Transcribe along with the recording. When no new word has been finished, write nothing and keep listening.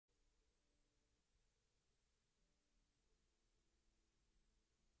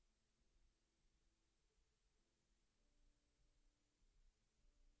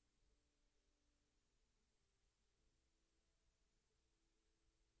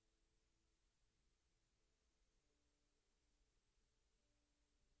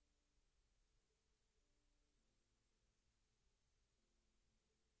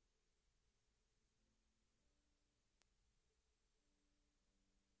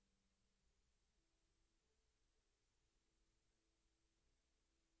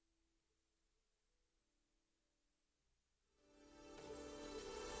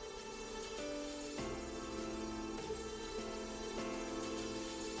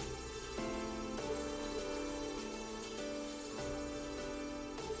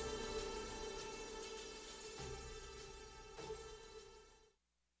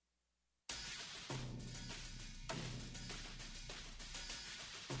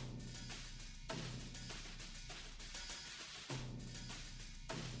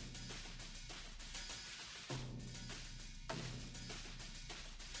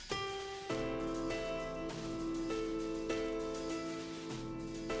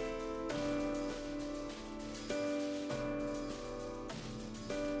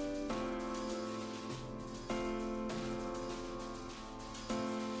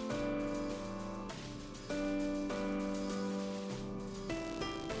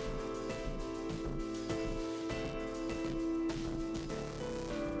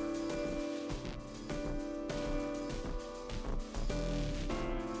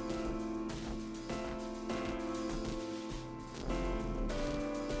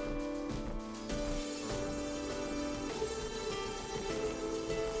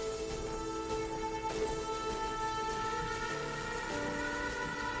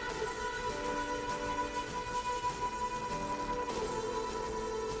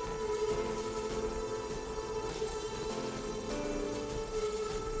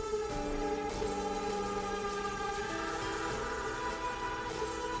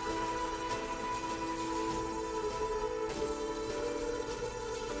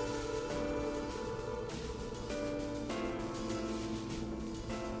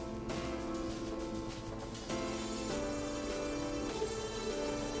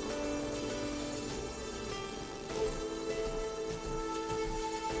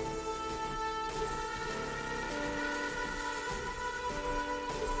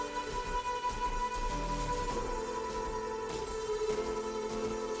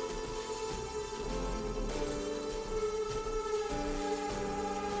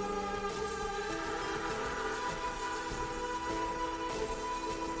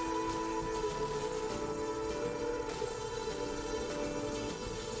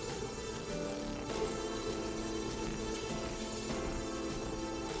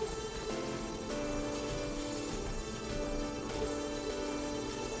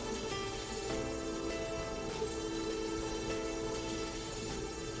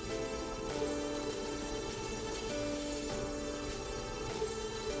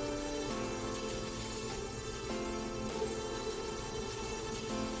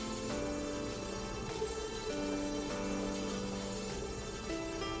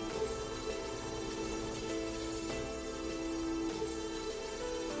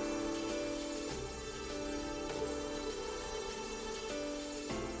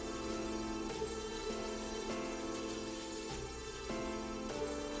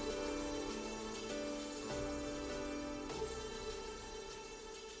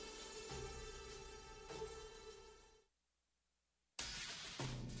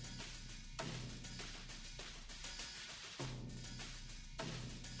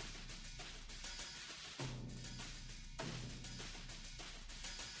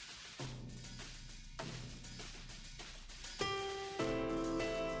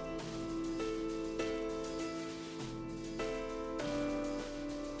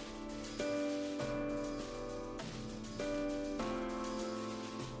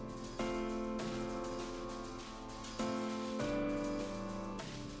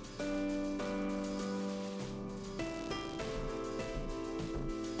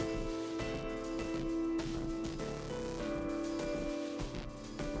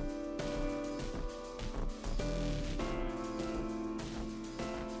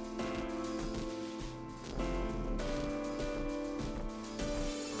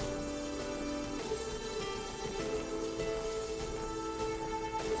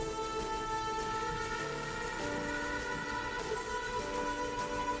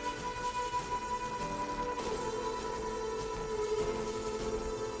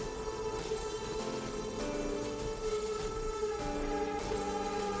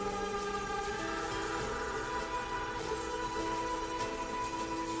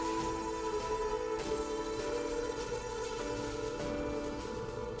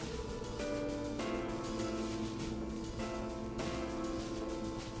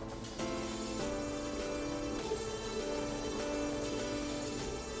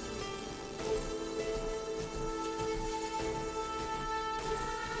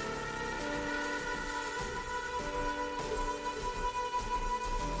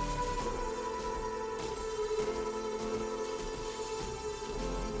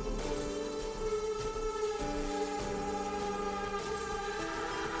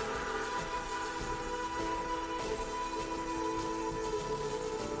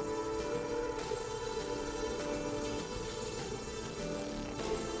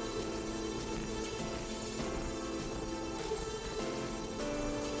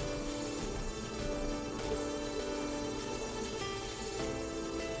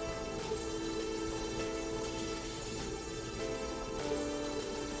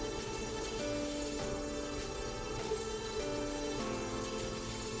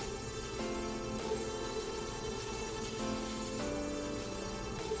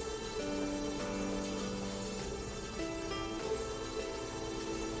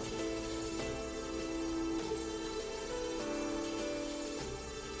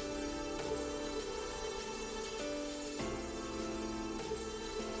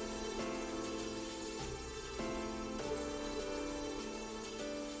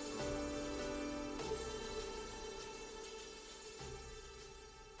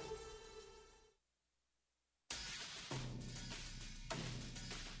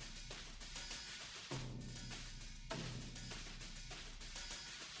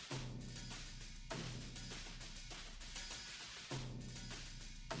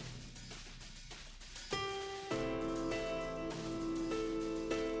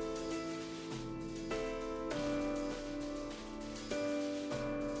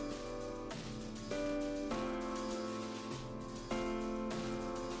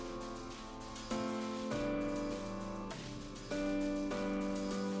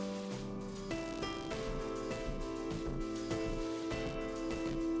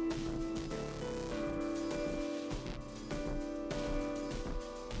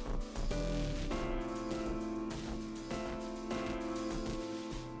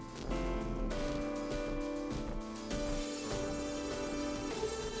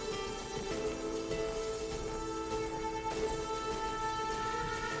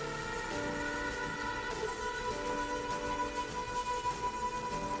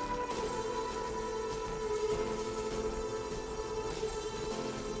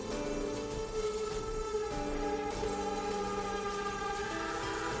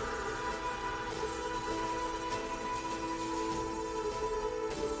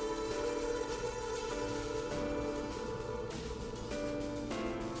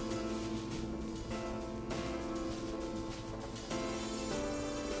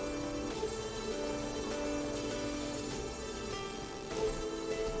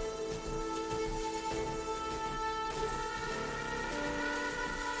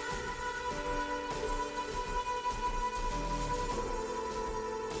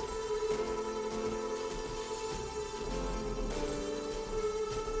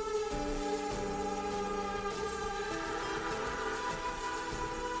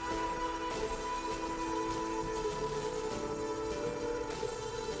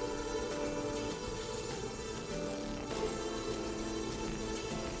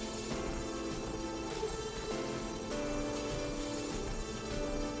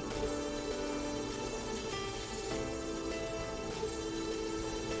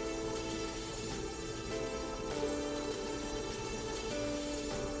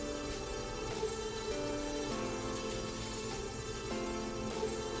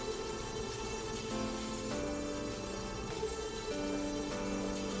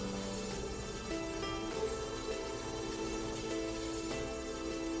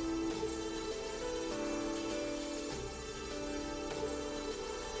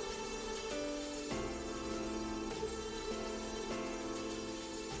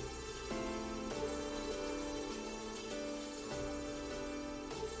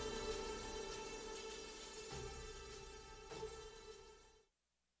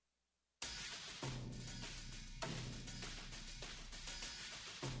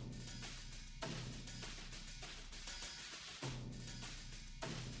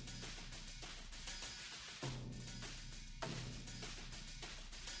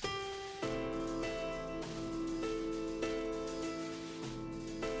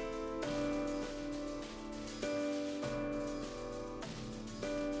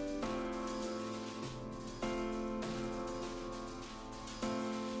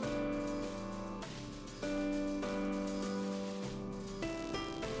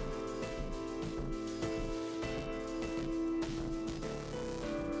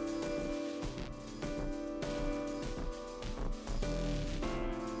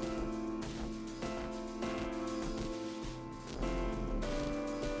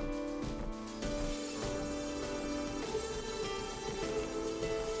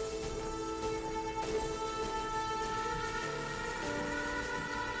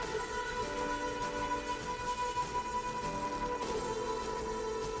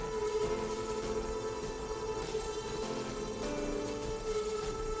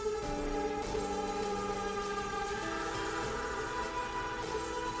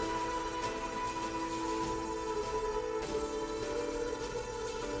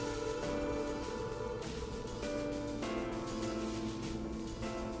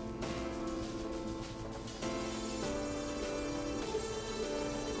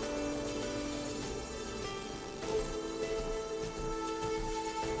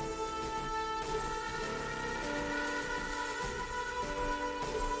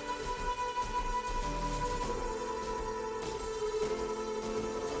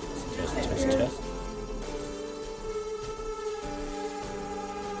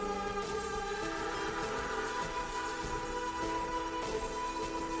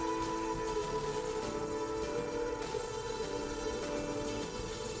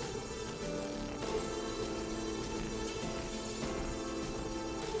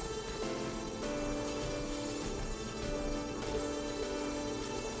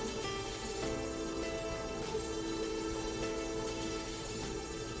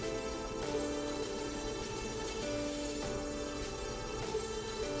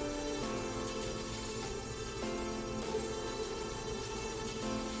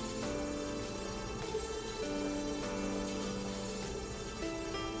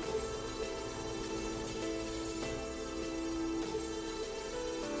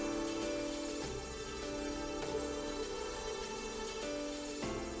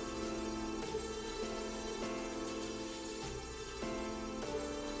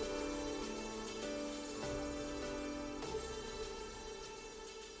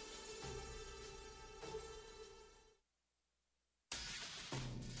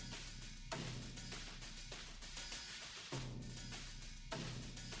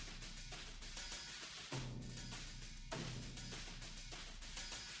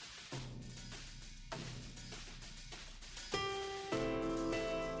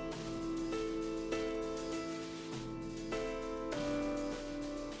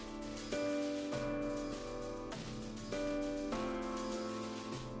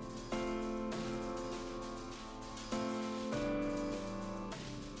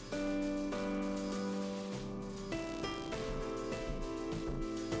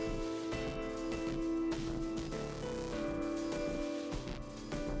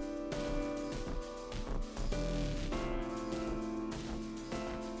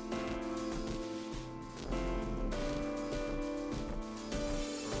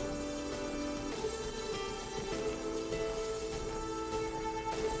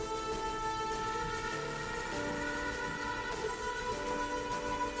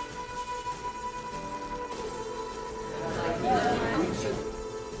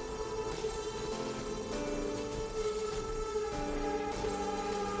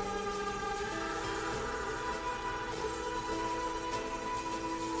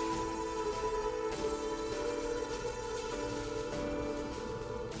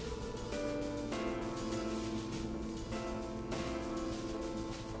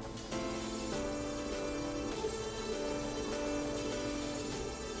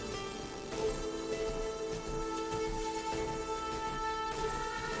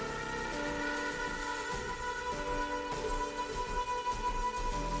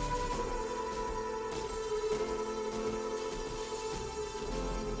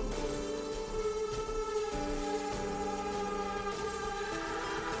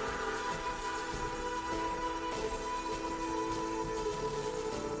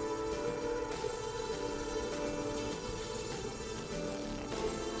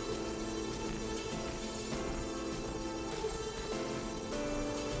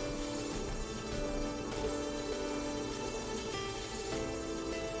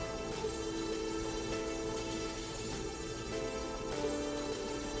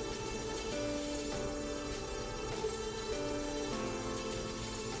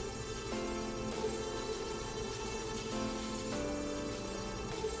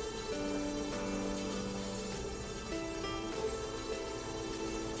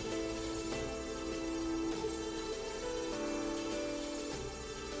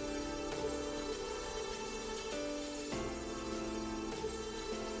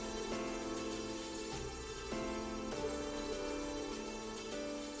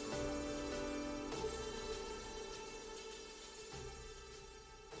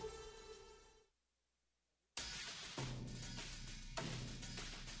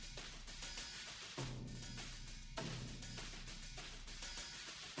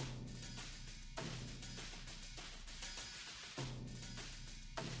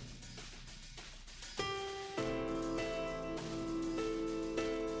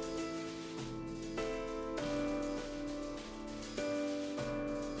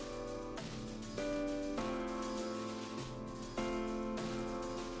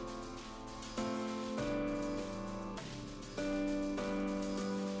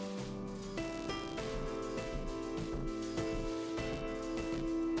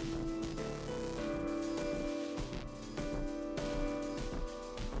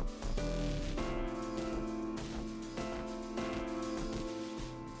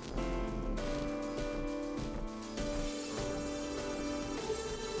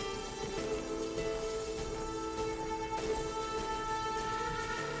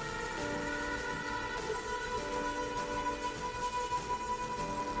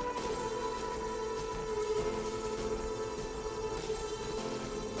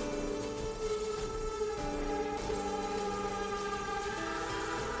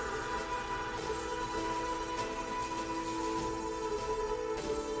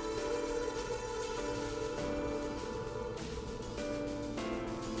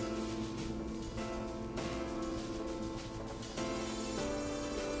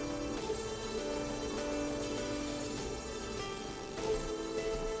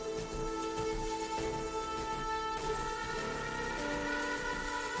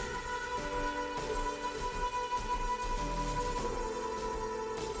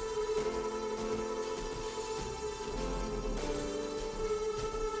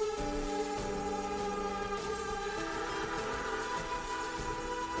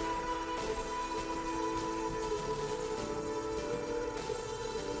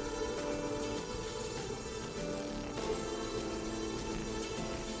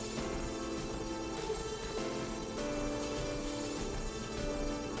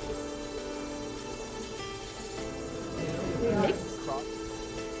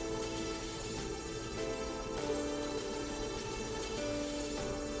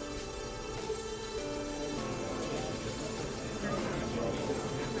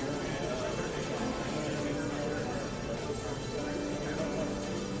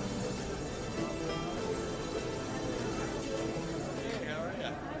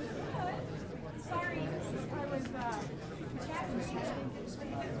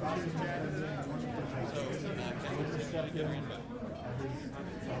step in his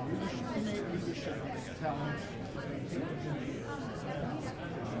innate leadership talents.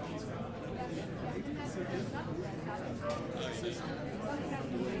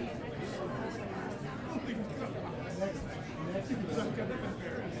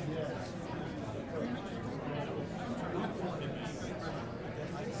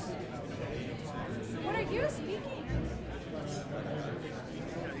 What are you speaking?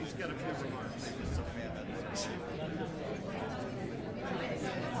 He's got a few remarks.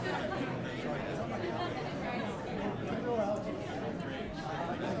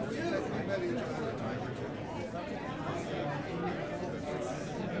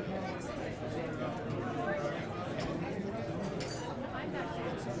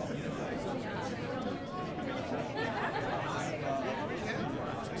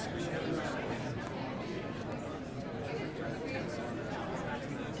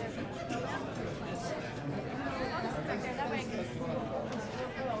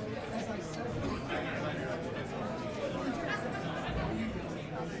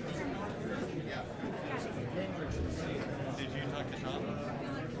 Did you talk to Tom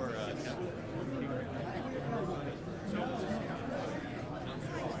or Tim?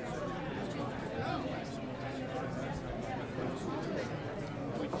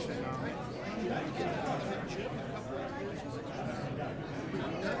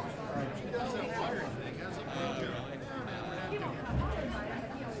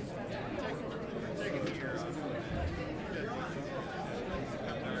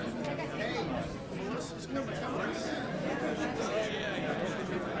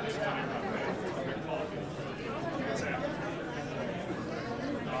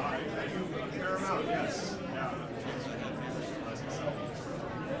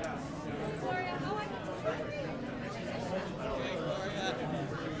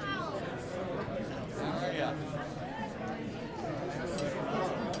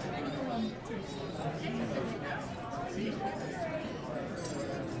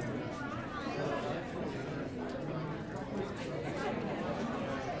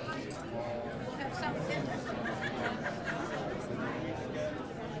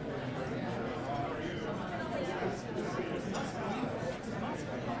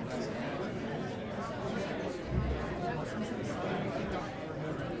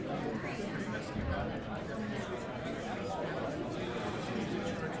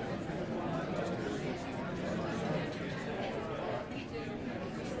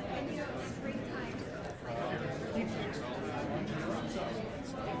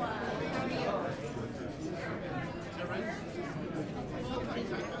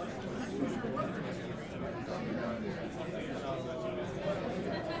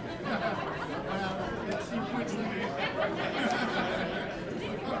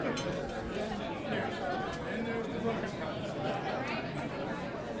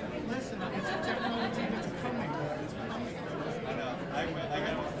 Listen, it's a technology that's coming. It's coming. I know. I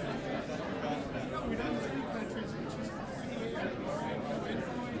got We don't see countries which is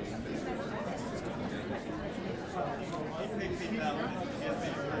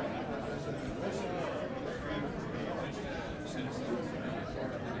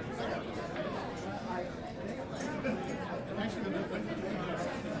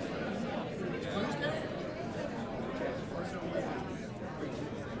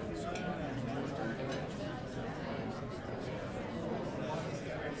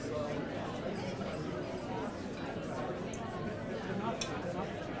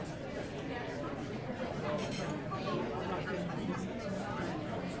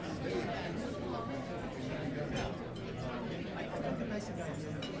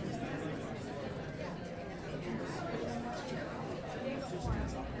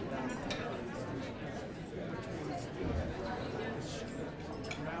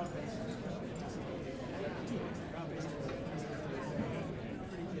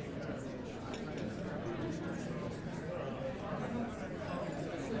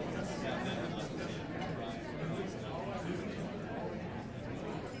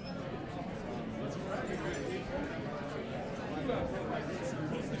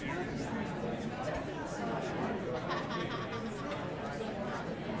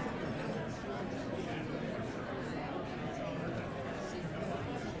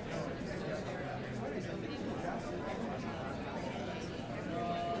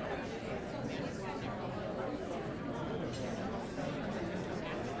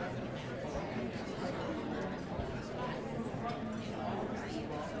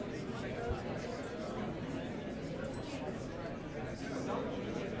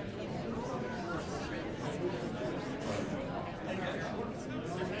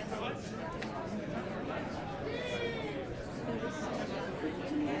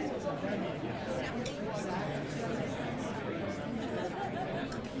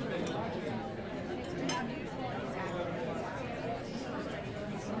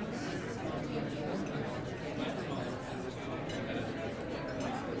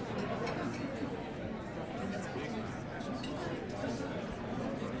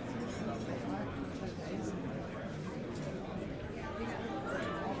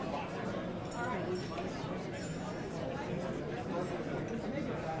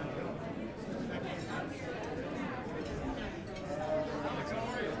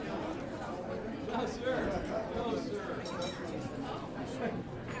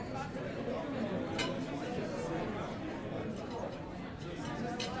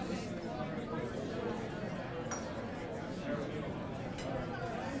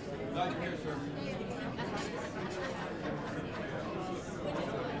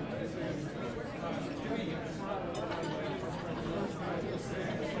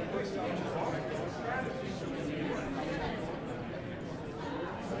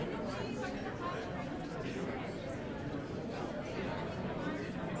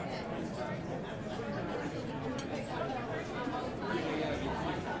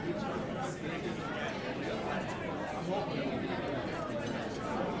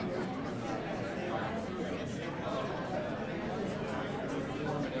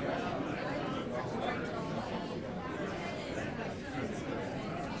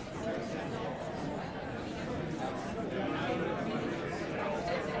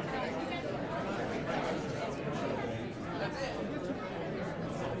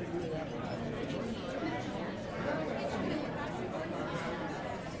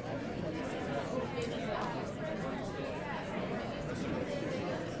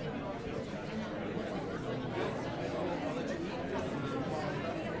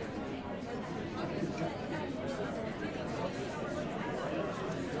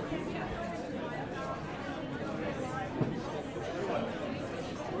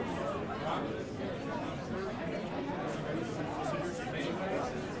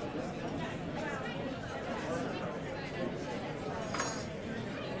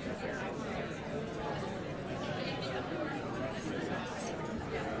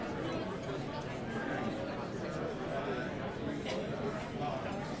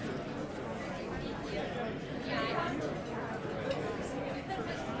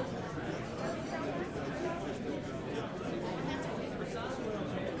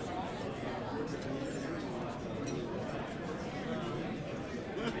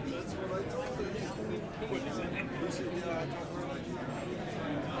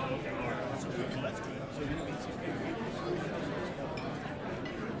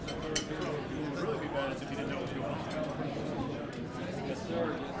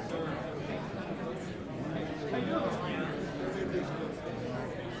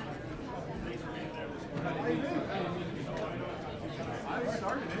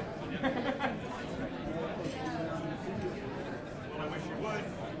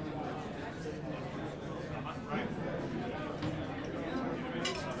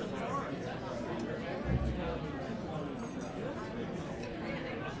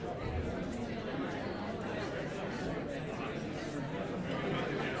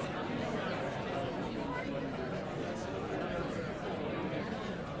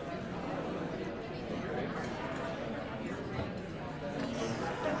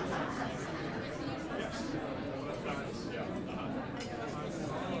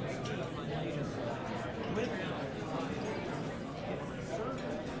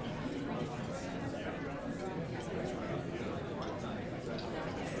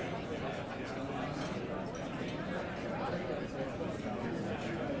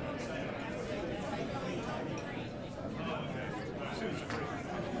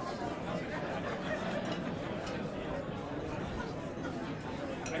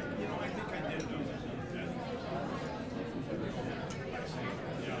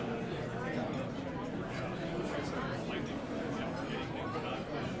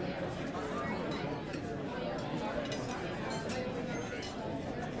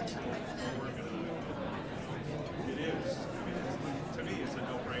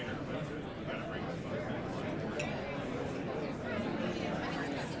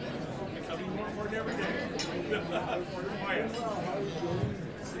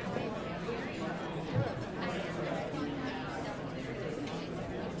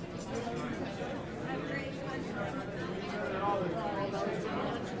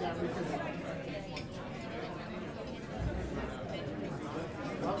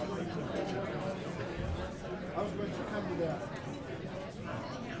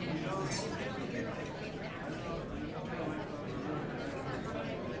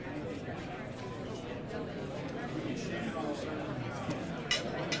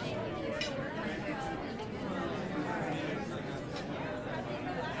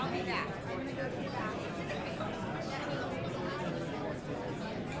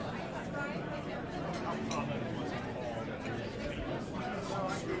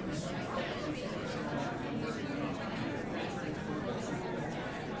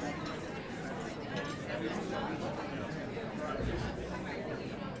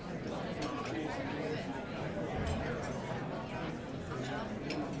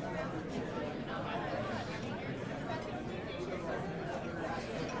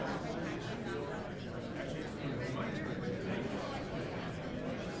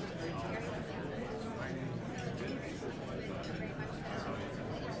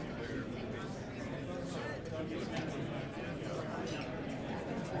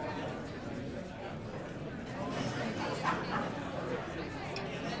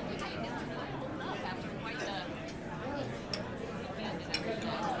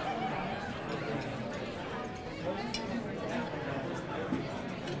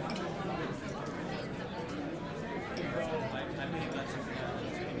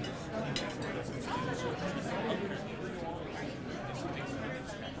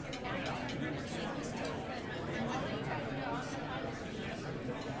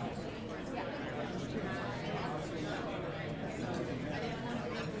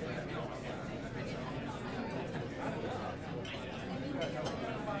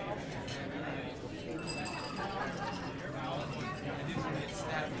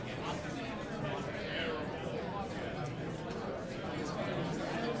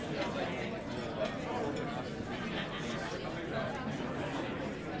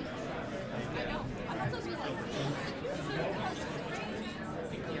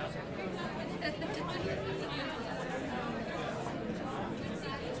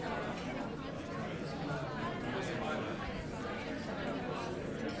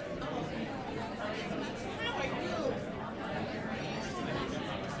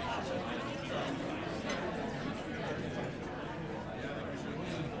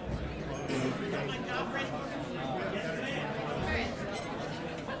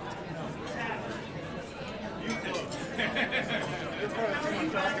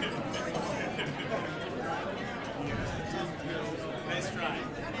Nice try.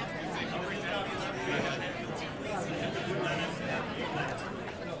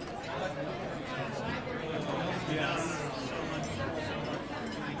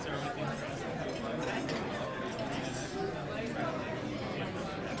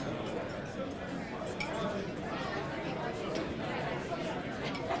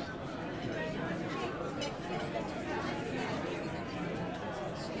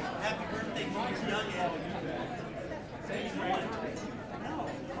 Happy birthday, Mom.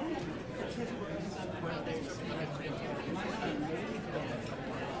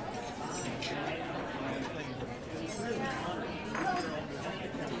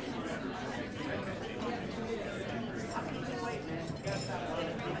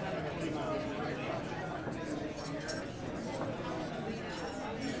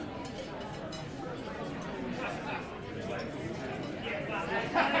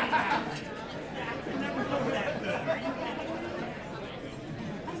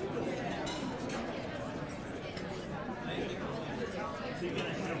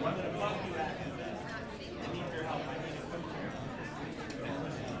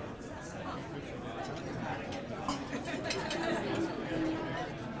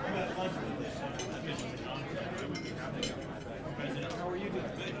 How are you doing?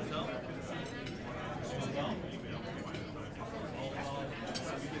 Good, yourself?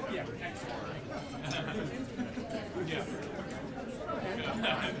 Yeah. Yeah.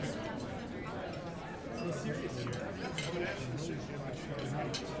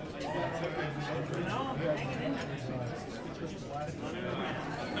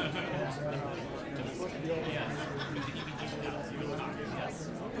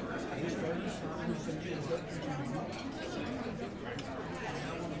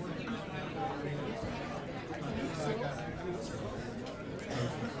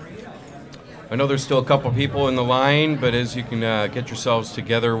 I know there's still a couple people in the line, but as you can get yourselves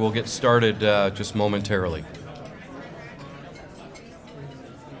together, we'll get started just momentarily.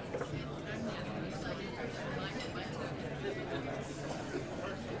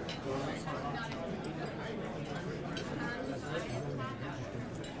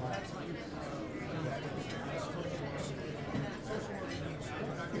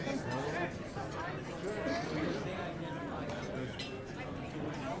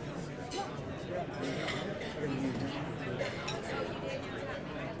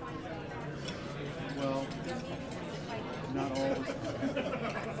 Well,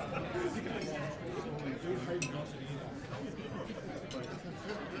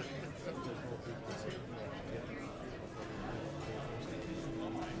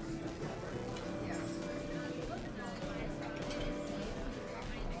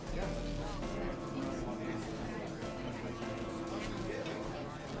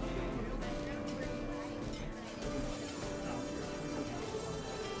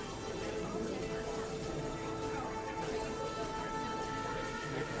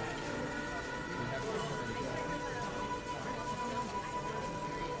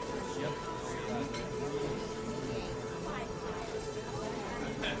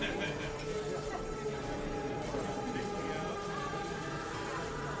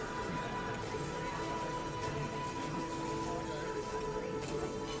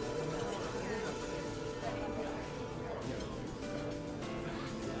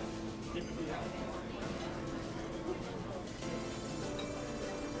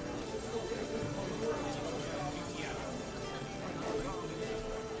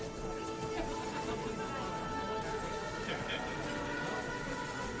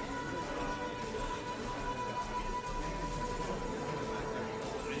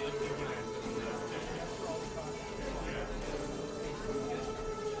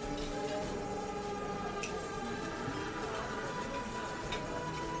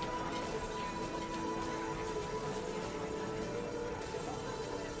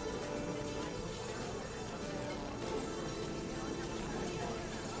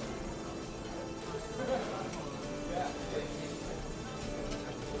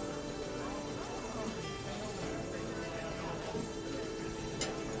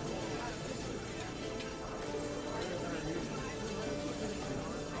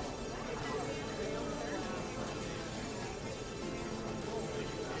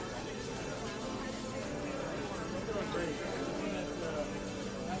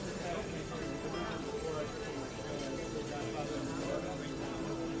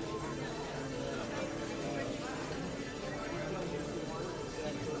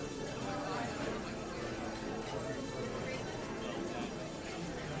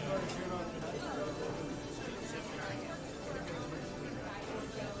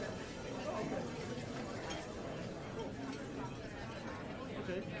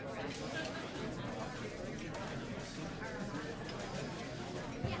 Okay.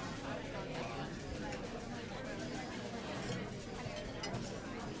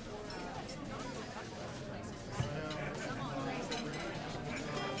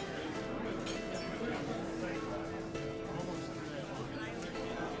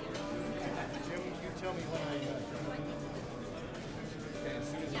 Jim, you tell me when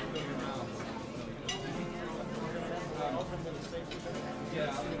open with the safety thing?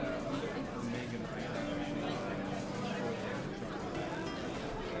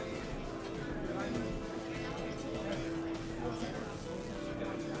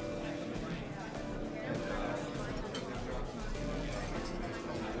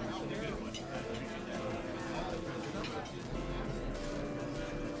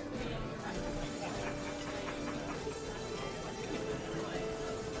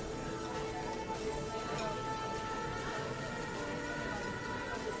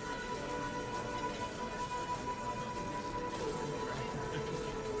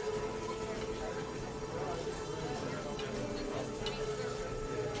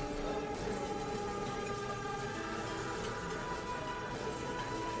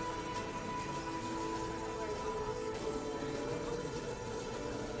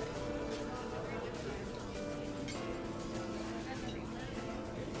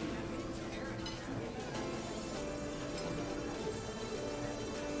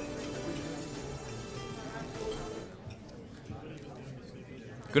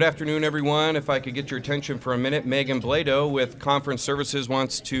 Good afternoon, everyone. If I could get your attention for a minute, Megan Blado with Conference Services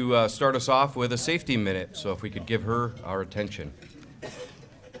wants to start us off with a safety minute. So if we could give her our attention.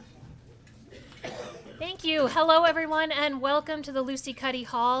 Thank you. Hello, everyone, and welcome to the Lucy Cuddy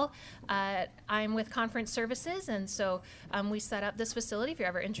Hall. I'm with Conference Services, and so we set up this facility if you're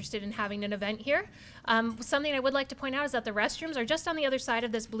ever interested in having an event here. Something I would like to point out is that the restrooms are just on the other side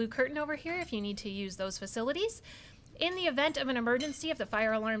of this blue curtain over here if you need to use those facilities. In the event of an emergency, if the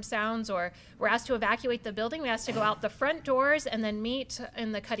fire alarm sounds or we're asked to evacuate the building, we ask to go out the front doors and then meet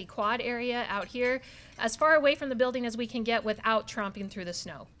in the Cuddy Quad area out here, as far away from the building as we can get without tromping through the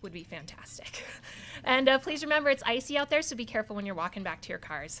snow. Would be fantastic. And please remember, it's icy out there, so be careful when you're walking back to your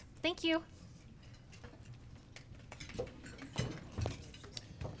cars. Thank you.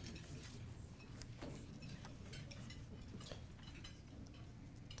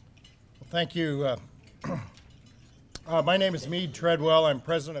 Thank you. My name is Meade Treadwell. I'm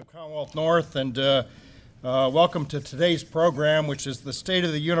president of Commonwealth North, and welcome to today's program, which is the State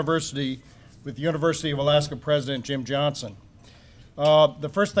of the University with the University of Alaska President Jim Johnsen. The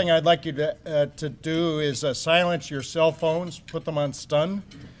first thing I'd like you to do is silence your cell phones, put them on stun.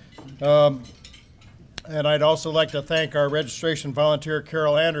 And I'd also like to thank our registration volunteer,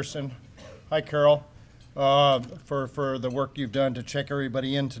 Carol Anderson. Hi, Carol, for the work you've done to check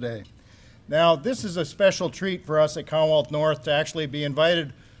everybody in today. Now, this is a special treat for us at Commonwealth North to actually be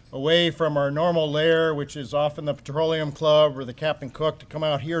invited away from our normal lair, which is often the Petroleum Club or the Captain Cook, to come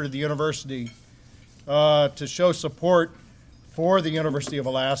out here to the university to show support for the University of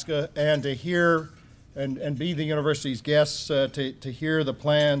Alaska and to hear and be the university's guests to hear the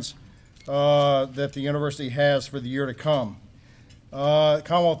plans that the university has for the year to come.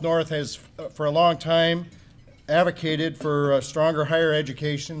 Commonwealth North has, for a long time, advocated for stronger higher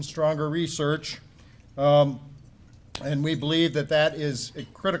education, stronger research, and we believe that that is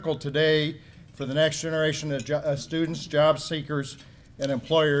critical today for the next generation of students, job seekers, and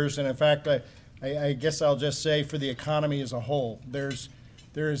employers. And in fact, I guess I'll just say for the economy as a whole. There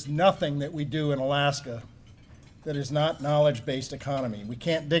is nothing that we do in Alaska that is not knowledge-based economy. We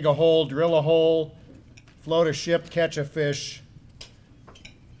can't dig a hole, drill a hole, float a ship, catch a fish,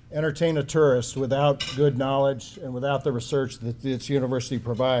 entertain a tourist without good knowledge and without the research that this university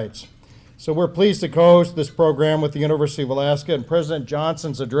provides. So we're pleased to co-host this program with the University of Alaska, and President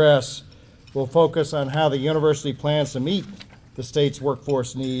Johnson's address will focus on how the university plans to meet the state's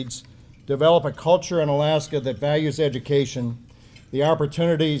workforce needs, develop a culture in Alaska that values education, the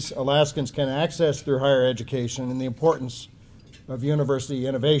opportunities Alaskans can access through higher education, and the importance of university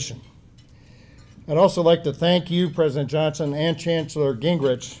innovation. I'd also like to thank you, President Johnsen, and Chancellor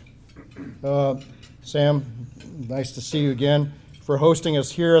Gingrich. Sam, nice to see you again, for hosting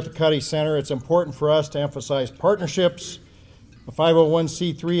us here at the Cuddy Center. It's important for us to emphasize partnerships, a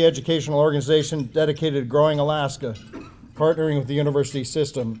 501c3 educational organization dedicated to growing Alaska. Partnering with the university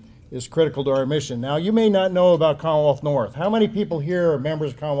system is critical to our mission. Now, you may not know about Commonwealth North. How many people here are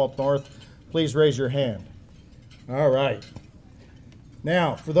members of Commonwealth North? Please raise your hand. All right.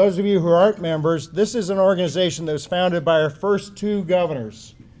 Now, for those of you who aren't members, this is an organization that was founded by our first two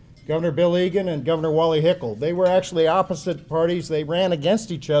governors, Governor Bill Egan and Governor Wally Hickel. They were actually opposite parties. They ran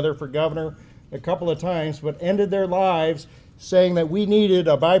against each other for governor a couple of times, but ended their lives saying that we needed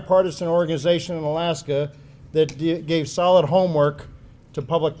a bipartisan organization in Alaska that gave solid homework to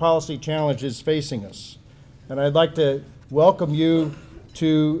public policy challenges facing us. And I'd like to welcome you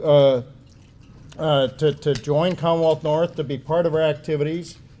to join Commonwealth North, to be part of our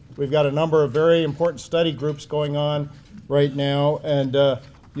activities. We've got a number of very important study groups going on right now, and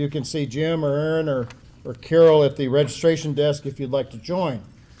you can see Jim or Aaron or Carol at the registration desk if you'd like to join.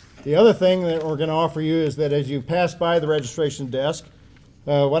 The other thing that we're going to offer you is that as you pass by the registration desk,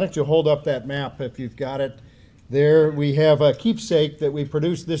 why don't you hold up that map if you've got it. There we have a keepsake that we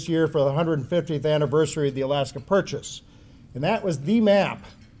produced this year for the 150th anniversary of the Alaska Purchase. And that was the map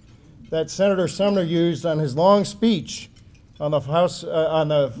that Senator Sumner used on his long speech on the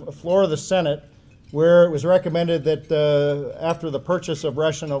floor of the Senate, where it was recommended that after the purchase of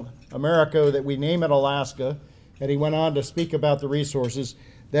Russian America that we name it Alaska, and he went on to speak about the resources.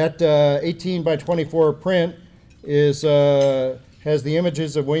 That 18 by 24 print has the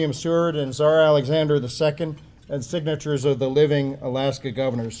images of William Seward and Tsar Alexander II and signatures of the living Alaska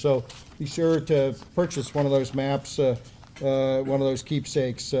governors. So be sure to purchase one of those maps, one of those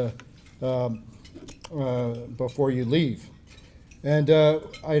keepsakes before you leave. And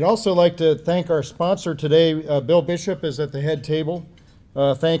I'd also like to thank our sponsor today. Bill Bishop is at the head table.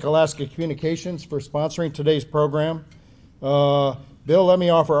 Thank Alaska Communications for sponsoring today's program. Bill, let me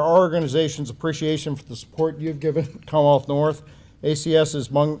offer our organization's appreciation for the support you've given Commonwealth North. ACS is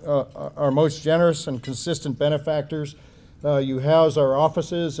among our most generous and consistent benefactors. You house our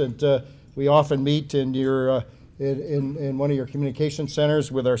offices, and we often meet in your in one of your communication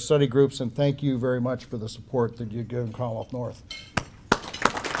centers with our study groups, and thank you very much for the support that you've given Commonwealth North.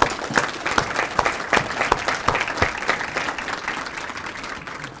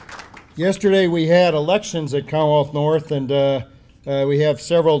 Yesterday we had elections at Commonwealth North, and we have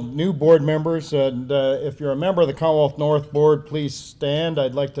several new board members. And if you're a member of the Commonwealth North Board, please stand.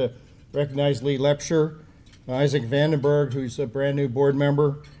 I'd like to recognize Lee Lepsher, Isaac Vandenberg, who's a brand new board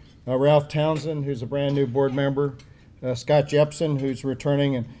member, Ralph Townsend, who's a brand new board member, Scott Jepson, who's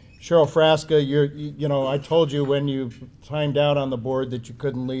returning, and Cheryl Frasca. You know, I told you when you timed out on the board that you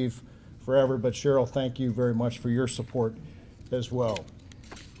couldn't leave forever, but Cheryl, thank you very much for your support as well.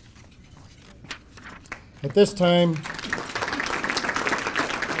 At this time,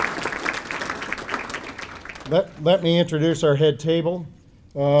 let me introduce our head table.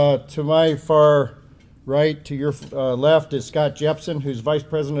 To my far right, to your left, is Scott Jepson, who's Vice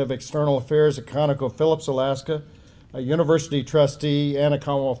President of External Affairs at ConocoPhillips, Alaska, a university trustee and a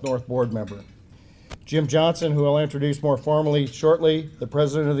Commonwealth North board member. Jim Johnsen, who I'll introduce more formally shortly, the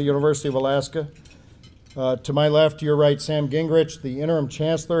President of the University of Alaska. To my left, to your right, Sam Gingrich, the Interim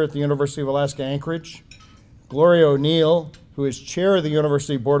Chancellor at the University of Alaska Anchorage. Gloria O'Neill, who is Chair of the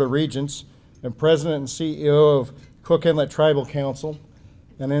University Board of Regents and President and CEO of Cook Inlet Tribal Council.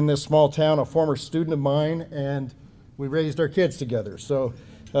 And in this small town, a former student of mine, and we raised our kids together. So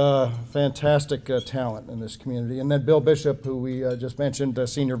fantastic talent in this community. And then Bill Bishop, who we just mentioned,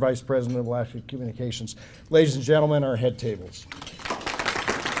 Senior Vice President of Alaska Communications. Ladies and gentlemen, our head tables.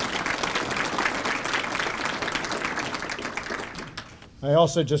 I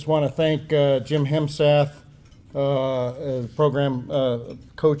also just want to thank Jim Hemsath, program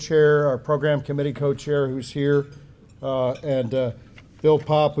co-chair, our program committee co-chair who's here, and Bill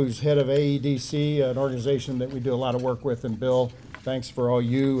Popp, who's head of AEDC, an organization that we do a lot of work with. And Bill, thanks for all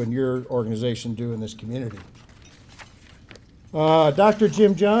you and your organization do in this community. Dr.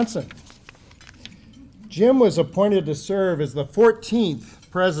 Jim Johnsen. Jim was appointed to serve as the 14th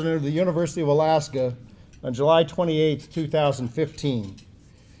president of the University of Alaska on July 28, 2015.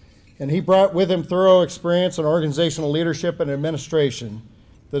 And he brought with him thorough experience in organizational leadership and administration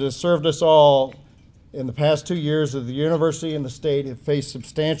that has served us all in the past 2 years as the university and the state have faced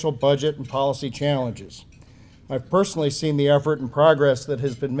substantial budget and policy challenges. I've personally seen the effort and progress that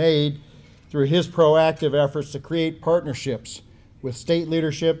has been made through his proactive efforts to create partnerships with state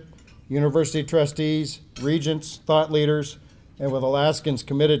leadership, university trustees, regents, thought leaders, and with Alaskans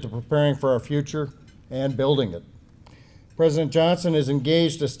committed to preparing for our future and building it. President Johnsen has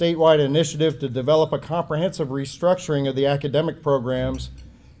engaged a statewide initiative to develop a comprehensive restructuring of the academic programs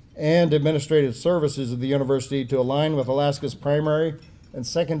and administrative services of the university to align with Alaska's primary and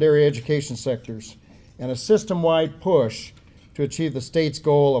secondary education sectors, and a system-wide push to achieve the state's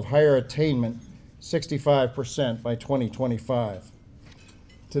goal of higher attainment, 65% by 2025.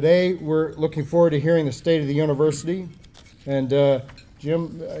 Today, we're looking forward to hearing the state of the university. And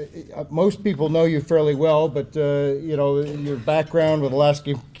Jim, most people know you fairly well, but you know, your background with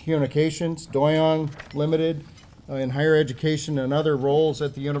Alaska Communications, Doyon Limited, in higher education and other roles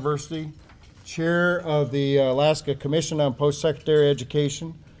at the university, chair of the Alaska Commission on Post-Secondary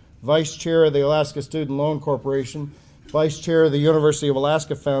Education, vice chair of the Alaska Student Loan Corporation, vice chair of the University of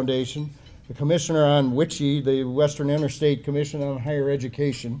Alaska Foundation, the commissioner on WICHE, the Western Interstate Commission on Higher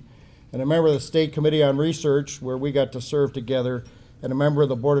Education, and a member of the State Committee on Research, where we got to serve together, and a member of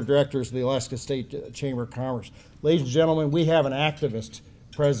the Board of Directors of the Alaska State Chamber of Commerce. Ladies and gentlemen, we have an activist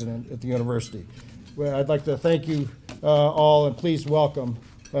president at the university. Well, I'd like to thank you all, and please welcome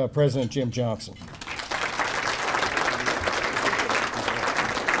President Jim Johnsen.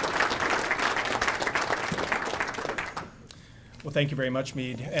 Well, thank you very much,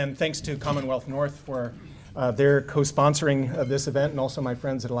 Meade, and thanks to Commonwealth North for their co-sponsoring of this event, and also my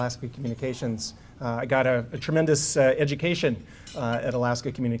friends at Alaska Communications. I got a tremendous education at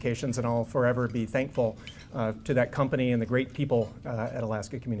Alaska Communications, and I'll forever be thankful to that company and the great people at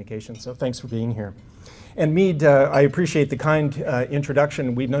Alaska Communications. So thanks for being here. And Meade, I appreciate the kind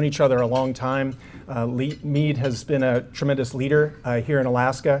introduction. We've known each other a long time. Meade has been a tremendous leader here in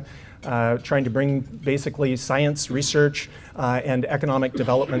Alaska, trying to bring basically science, research, and economic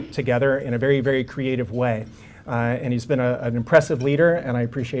development together in a very, very creative way. And he's been an impressive leader, and I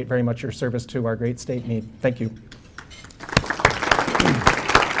appreciate very much your service to our great state, Meade. Thank you.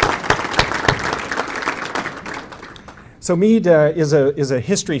 So Meade is a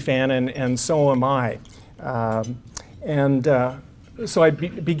history fan, and so am I. So I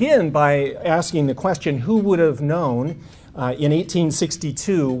begin by asking the question, who would have known in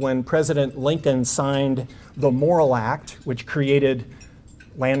 1862, when President Lincoln signed the Morrill Act, which created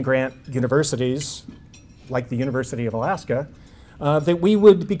land-grant universities like the University of Alaska, that we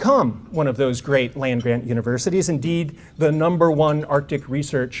would become one of those great land-grant universities, indeed the #1 Arctic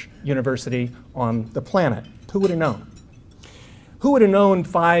research university on the planet. Who would have known? Who would have known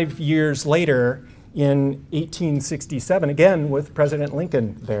 5 years later, in 1867, again with President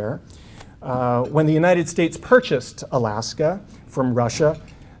Lincoln there, when the United States purchased Alaska from Russia,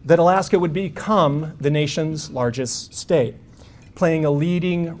 that Alaska would become the nation's largest state, playing a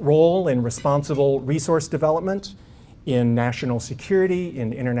leading role in responsible resource development, in national security,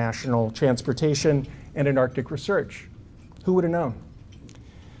 in international transportation, and in Arctic research. Who would have known?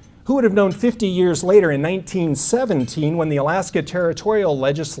 Who would have known 50 years later, in 1917, when the Alaska Territorial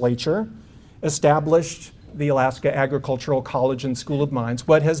Legislature established the Alaska Agricultural College and School of Mines,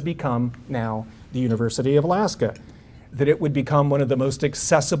 what has become now the University of Alaska, that it would become one of the most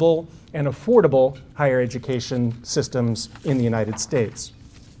accessible and affordable higher education systems in the United States.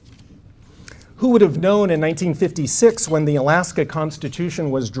 Who would have known in 1956, when the Alaska Constitution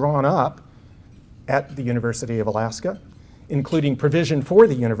was drawn up at the University of Alaska, including provision for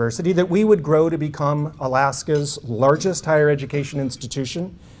the university, that we would grow to become Alaska's largest higher education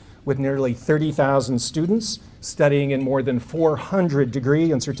institution, with nearly 30,000 students studying in more than 400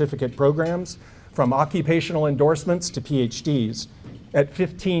 degree and certificate programs, from occupational endorsements to PhDs, at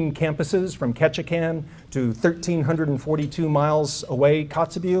 15 campuses from Ketchikan to 1,342 miles away,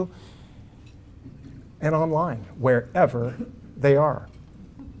 Kotzebue, and online, wherever they are.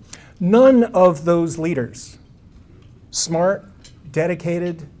 None of those leaders, smart,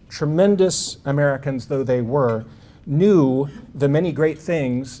 dedicated, tremendous Americans though they were, knew the many great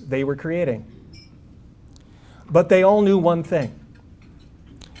things they were creating. But they all knew one thing.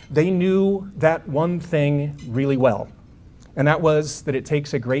 They knew that one thing really well, and that was that it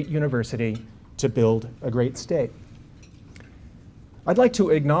takes a great university to build a great state. I'd like to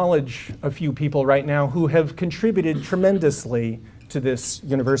acknowledge a few people right now who have contributed tremendously to this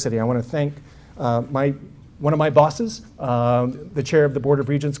university. I want to thank one of my bosses, the chair of the Board of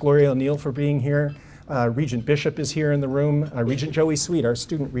Regents, Gloria O'Neill, for being here. Regent Bishop is here in the room. Regent Joey Sweet, our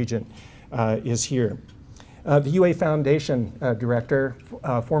student regent, is here. The UA Foundation director,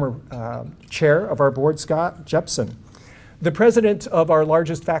 former chair of our board, Scott Jepson. The president of our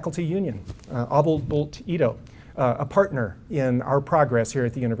largest faculty union, Abel Bolt-Ito, a partner in our progress here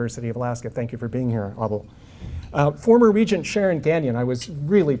at the University of Alaska. Thank you for being here, Abel. Former Regent Sharon Gagnon, I was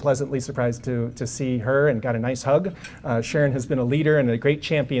really pleasantly surprised to see her and got a nice hug. Sharon has been a leader and a great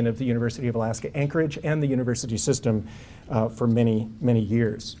champion of the University of Alaska Anchorage and the university system for many, many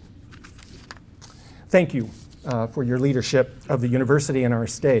years. Thank you for your leadership of the university and our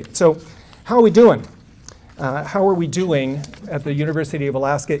state. So how are we doing? How are we doing at the University of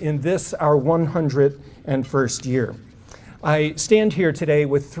Alaska in this, our 101st year? I stand here today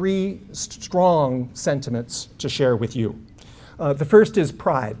with three strong sentiments to share with you. The first is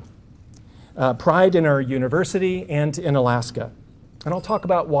pride. Pride in our university and in Alaska. And I'll talk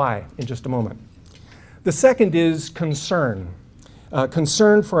about why in just a moment. The second is concern.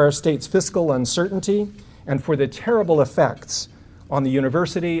 concern for our state's fiscal uncertainty, and for the terrible effects on the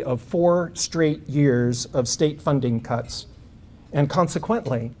university of 4 straight years of state funding cuts, and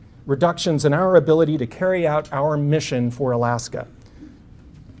consequently, reductions in our ability to carry out our mission for Alaska.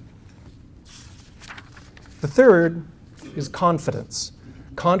 The third is confidence.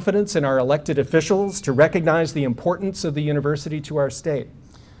 Confidence in our elected officials to recognize the importance of the university to our state.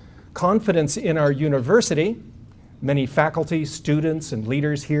 Confidence in our university, many faculty, students, and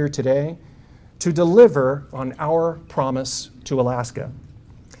leaders here today, to deliver on our promise to Alaska.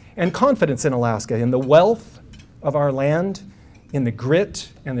 And confidence in Alaska, in the wealth of our land, in the grit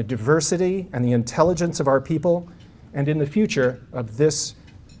and the diversity and the intelligence of our people, and in the future of this,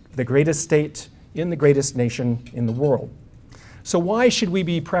 the greatest state in the greatest nation in the world. So why should we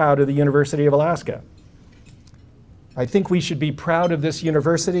be proud of the University of Alaska? I think we should be proud of this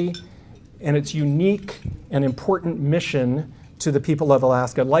university and its unique and important mission to the people of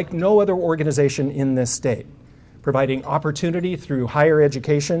Alaska, like no other organization in this state, providing opportunity through higher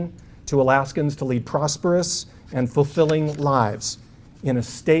education to Alaskans to lead prosperous and fulfilling lives in a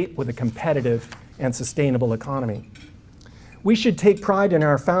state with a competitive and sustainable economy. We should take pride in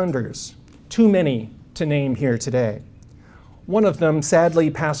our founders, too many to name here today. One of them sadly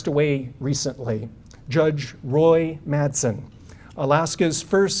passed away recently, Judge Roy Madsen, Alaska's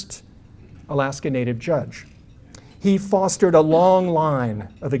first Alaska Native judge. He fostered a long line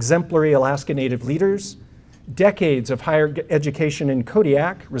of exemplary Alaska Native leaders, decades of higher education in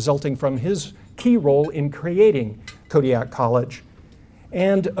Kodiak, resulting from his key role in creating Kodiak College,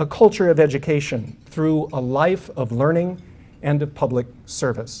 and a culture of education through a life of learning and of public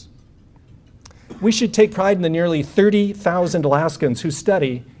service. We should take pride in the nearly 30,000 Alaskans who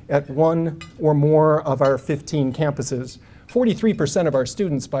study at one or more of our 15 campuses. 43% of our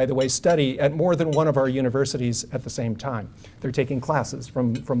students, by the way, study at more than one of our universities at the same time. They're taking classes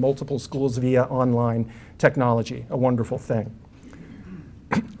from multiple schools via online technology, a wonderful thing.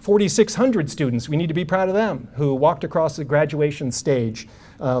 4,600 students, we need to be proud of them, who walked across the graduation stage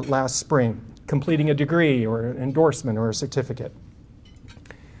last spring, completing a degree or an endorsement or a certificate.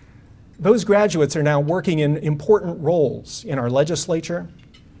 Those graduates are now working in important roles in our legislature,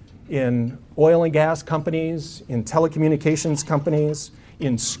 in oil and gas companies, in telecommunications companies,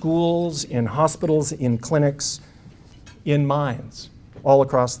 in schools, in hospitals, in clinics, in mines, all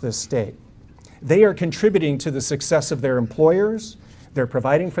across this state. They are contributing to the success of their employers, they're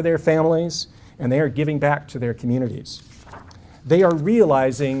providing for their families, and they are giving back to their communities. They are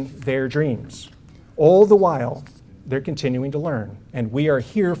realizing their dreams. All the while, they're continuing to learn, and we are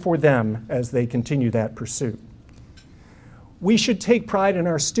here for them as they continue that pursuit. We should take pride in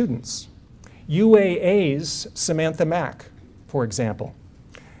our students. UAA's Samantha Mack, for example.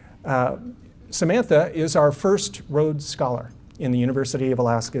 Samantha is our first Rhodes Scholar in the University of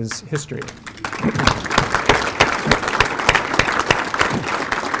Alaska's history.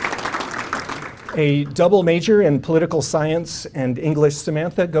 A double major in political science and English,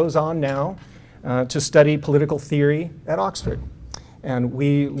 Samantha goes on now to study political theory at Oxford. And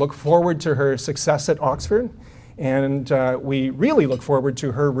we look forward to her success at Oxford. And we really look forward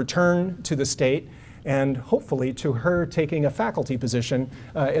to her return to the state and hopefully to her taking a faculty position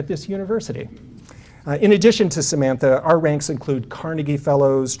at this university. In addition to Samantha, our ranks include Carnegie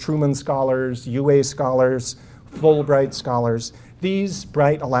Fellows, Truman Scholars, UA Scholars, Fulbright Scholars. These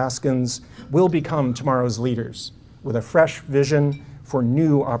bright Alaskans will become tomorrow's leaders with a fresh vision for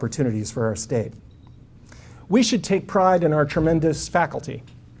new opportunities for our state. We should take pride in our tremendous faculty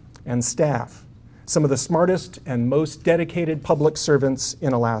and staff, some of the smartest and most dedicated public servants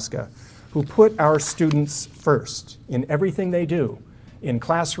in Alaska, who put our students first in everything they do, in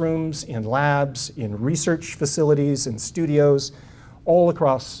classrooms, in labs, in research facilities, in studios, all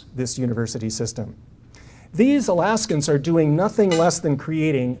across this university system. These Alaskans are doing nothing less than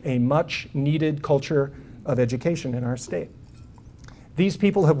creating a much-needed culture of education in our state. These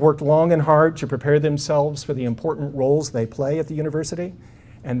people have worked long and hard to prepare themselves for the important roles they play at the university,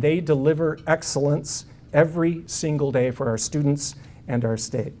 and they deliver excellence every single day for our students and our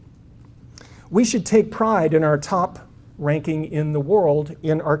state. We should take pride in our top ranking in the world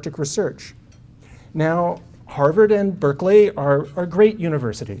in Arctic research. Now, Harvard and Berkeley are great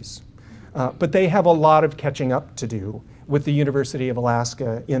universities, but they have a lot of catching up to do with the University of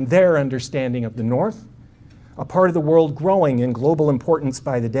Alaska in their understanding of the North, a part of the world growing in global importance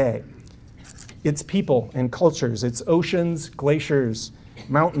by the day. Its people and cultures, its oceans, glaciers,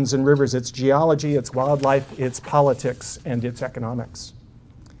 mountains and rivers, its geology, its wildlife, its politics, and its economics.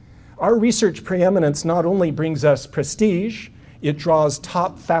 Our research preeminence not only brings us prestige, it draws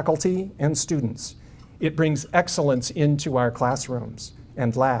top faculty and students. It brings excellence into our classrooms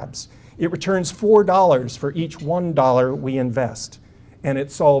and labs. It returns $4 for each $1 we invest, and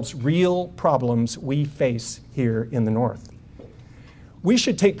it solves real problems we face here in the North. We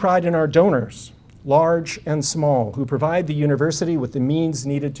should take pride in our donors, large and small, who provide the university with the means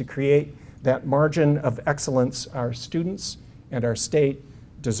needed to create that margin of excellence our students and our state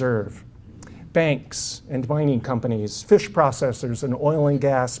deserve. Banks and mining companies, fish processors and oil and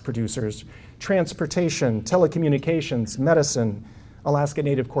gas producers, transportation, telecommunications, medicine, Alaska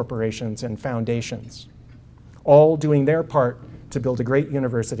Native corporations, and foundations, all doing their part to build a great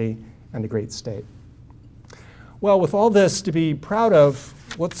university and a great state. Well, with all this to be proud of,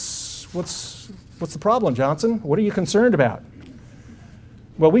 what's the problem, Johnson? What are you concerned about?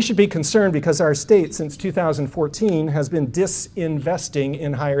 Well, we should be concerned because our state, since 2014, has been disinvesting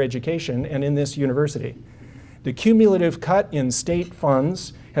in higher education and in this university. The cumulative cut in state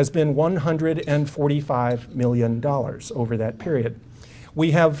funds has been $145 million over that period. We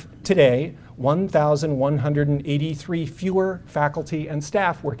have today 1,183 fewer faculty and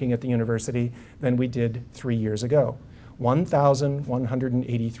staff working at the university than we did 3 years ago.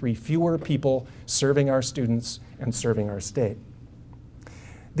 1,183 fewer people serving our students and serving our state.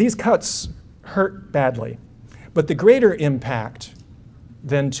 These cuts hurt badly, but the greater impact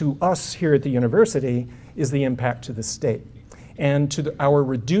than to us here at the university is the impact to the state and to our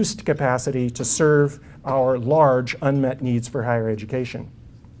reduced capacity to serve our large unmet needs for higher education.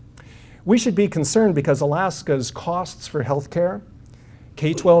 We should be concerned because Alaska's costs for healthcare,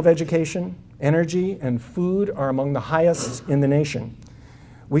 K-12 education, energy, and food are among the highest in the nation.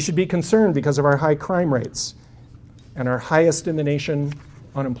 We should be concerned because of our high crime rates and our highest in the nation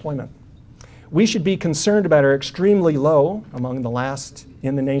unemployment. We should be concerned about our extremely low, among the last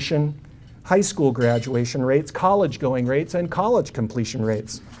in the nation, high school graduation rates, college going rates, and college completion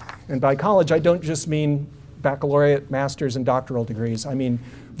rates. And by college, I don't just mean baccalaureate, master's, and doctoral degrees. I mean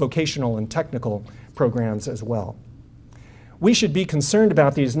vocational and technical programs as well. We should be concerned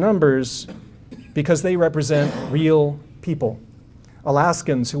about these numbers because they represent real people,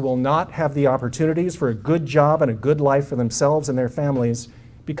 Alaskans who will not have the opportunities for a good job and a good life for themselves and their families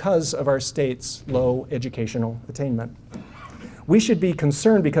because of our state's low educational attainment. We should be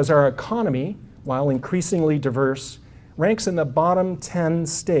concerned because our economy, while increasingly diverse, ranks in the bottom 10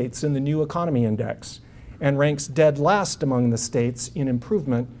 states in the New Economy Index and ranks dead last among the states in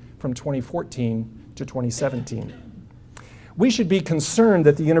improvement from 2014 to 2017. We should be concerned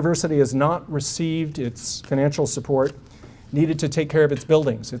that the university has not received its financial support needed to take care of its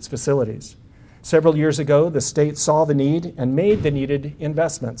buildings, its facilities. Several years ago, the state saw the need and made the needed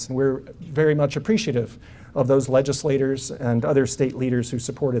investments, and we're very much appreciative of those legislators and other state leaders who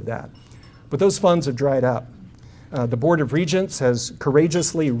supported that. But those funds have dried up. The Board of Regents has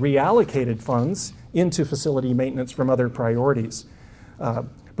courageously reallocated funds into facility maintenance from other priorities.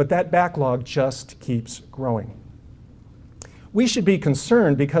 But that backlog just keeps growing. We should be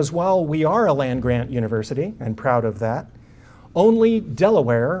concerned because while we are a land-grant university, and proud of that, only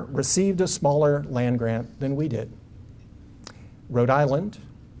Delaware received a smaller land grant than we did. Rhode Island,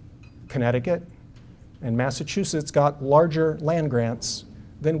 Connecticut, and Massachusetts got larger land grants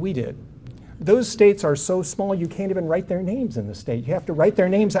than we did. Those states are so small you can't even write their names in the state. You have to write their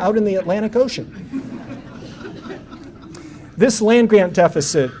names out in the Atlantic Ocean. This land grant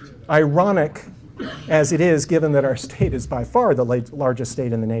deficit, ironic as it is given that our state is by far the largest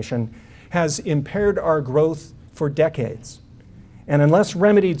state in the nation, has impaired our growth for decades, and unless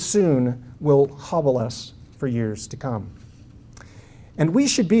remedied soon, will hobble us for years to come. And we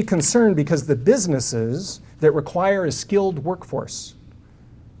should be concerned because the businesses that require a skilled workforce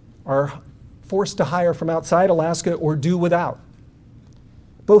are forced to hire from outside Alaska or do without,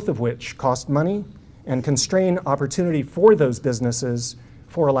 both of which cost money and constrain opportunity for those businesses,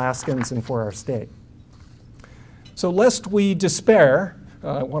 for Alaskans, and for our state. So lest we despair,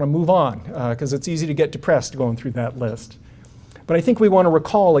 I want to move on because it's easy to get depressed going through that list. But I think we want to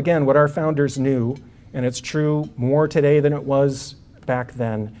recall again what our founders knew, and it's true more today than it was back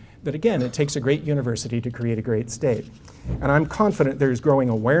then, that again, it takes a great university to create a great state. And I'm confident there's growing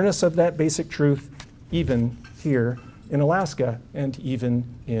awareness of that basic truth even here in Alaska and even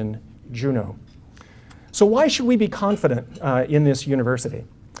in Juneau. So why should we be confident in this university?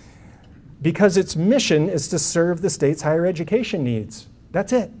 Because its mission is to serve the state's higher education needs.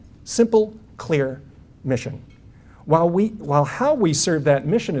 That's it. Simple, clear mission. While how we serve that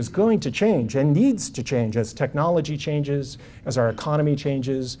mission is going to change and needs to change as technology changes, as our economy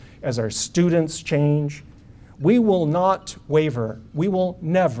changes, as our students change, we will not waver. We will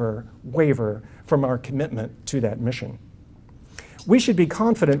never waver from our commitment to that mission. We should be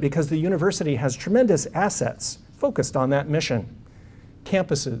confident because the university has tremendous assets focused on that mission.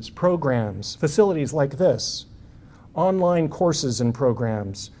 Campuses, programs, facilities like this, online courses and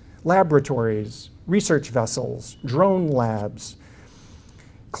programs, laboratories, research vessels, drone labs,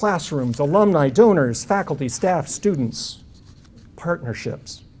 classrooms, alumni, donors, faculty, staff, students,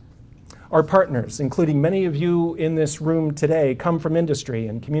 partnerships. Our partners, including many of you in this room today, come from industry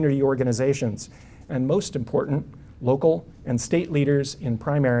and community organizations, and most important, local and state leaders in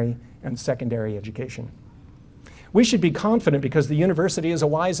primary and secondary education. We should be confident because the university is a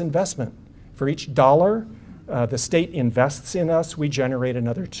wise investment. For each dollar the state invests in us, we generate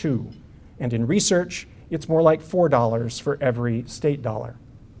another $2. And in research, it's more like $4 for every state dollar.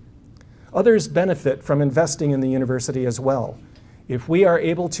 Others benefit from investing in the university as well. If we are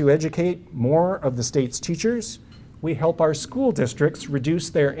able to educate more of the state's teachers, we help our school districts reduce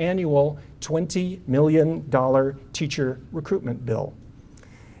their annual $20 million teacher recruitment bill.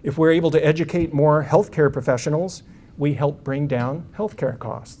 If we're able to educate more healthcare professionals, we help bring down healthcare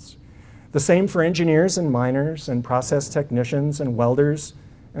costs. The same for engineers and miners and process technicians and welders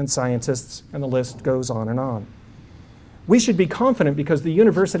and scientists, and the list goes on and on. We should be confident because the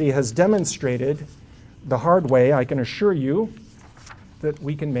university has demonstrated the hard way, I can assure you, that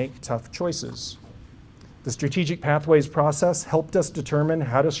we can make tough choices. The strategic pathways process helped us determine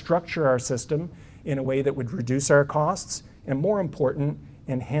how to structure our system in a way that would reduce our costs and, more important,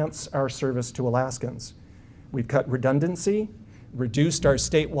 enhance our service to Alaskans. We've cut redundancy, reduced our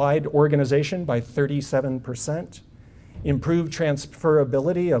statewide organization by 37%, improved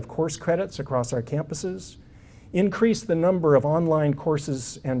transferability of course credits across our campuses, increased the number of online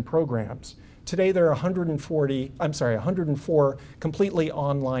courses and programs. Today there are 104 completely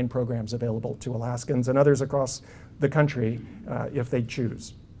online programs available to Alaskans and others across the country if they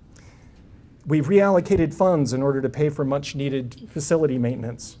choose. We've reallocated funds in order to pay for much needed facility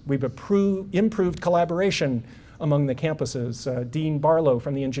maintenance. We've improved collaboration among the campuses. Dean Barlow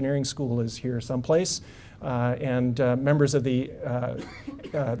from the engineering school is here someplace, and members of the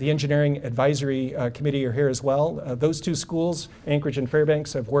engineering advisory committee are here as well. Those two schools, Anchorage and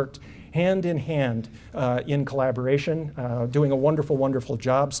Fairbanks, have worked hand in hand in collaboration, doing a wonderful, wonderful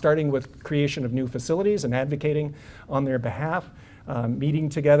job, starting with creation of new facilities and advocating on their behalf, meeting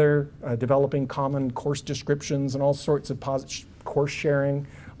together, developing common course descriptions and all sorts of course sharing,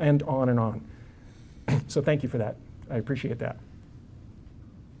 and on and on. So thank you for that. I appreciate that.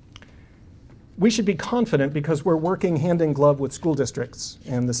 We should be confident because we're working hand in glove with school districts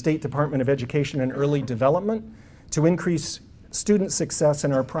and the State Department of Education and Early Development to increase student success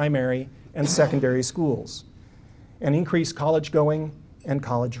in our primary and secondary schools and increase college going and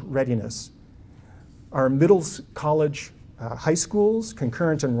college readiness. Our middle college high schools,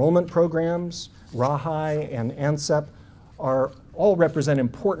 concurrent enrollment programs, RAHI and ANSEP all represent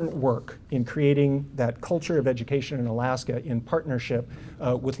important work in creating that culture of education in Alaska in partnership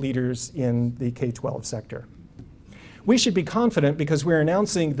with leaders in the K-12 sector. We should be confident because we're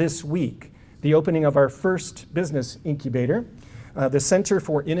announcing this week the opening of our first business incubator, the Center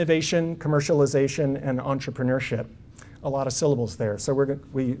for Innovation, Commercialization, and Entrepreneurship. A lot of syllables there, so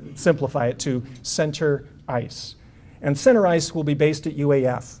we simplify it to Center ICE. And Center ICE will be based at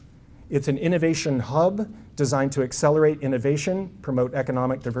UAF. It's an innovation hub designed to accelerate innovation, promote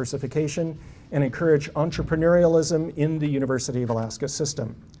economic diversification, and encourage entrepreneurialism in the University of Alaska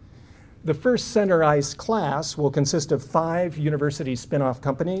system. The first Center ICE class will consist of 5 university spin-off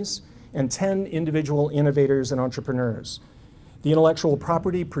companies and 10 individual innovators and entrepreneurs. The intellectual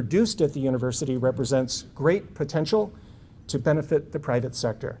property produced at the university represents great potential to benefit the private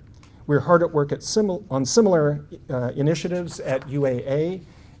sector. We're hard at work on similar initiatives at UAA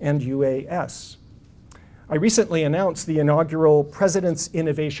and UAS. I recently announced the inaugural President's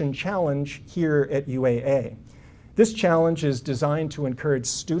Innovation Challenge here at UAA. This challenge is designed to encourage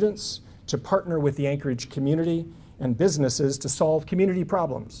students to partner with the Anchorage community and businesses to solve community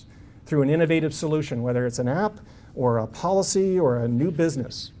problems through an innovative solution, whether it's an app or a policy or a new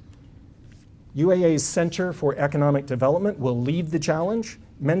business. UAA's Center for Economic Development will lead the challenge,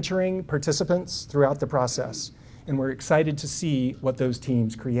 mentoring participants throughout the process, and we're excited to see what those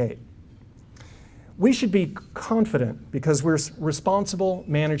teams create. We should be confident because we're responsible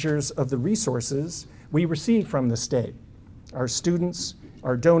managers of the resources we receive from the state, our students,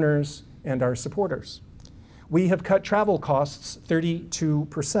 our donors, and our supporters. We have cut travel costs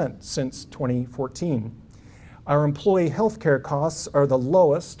 32% since 2014. Our employee health care costs are the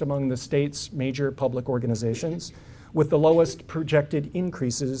lowest among the state's major public organizations, with the lowest projected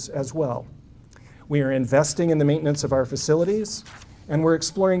increases as well. We are investing in the maintenance of our facilities, and we're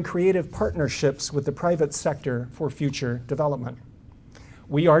exploring creative partnerships with the private sector for future development.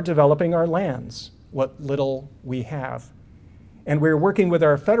 We are developing our lands, what little we have. And we're working with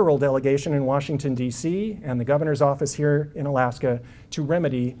our federal delegation in Washington, D.C., and the governor's office here in Alaska to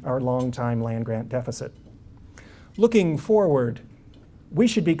remedy our long-time land grant deficit. Looking forward, we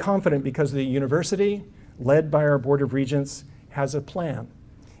should be confident because the university, led by our Board of Regents, has a plan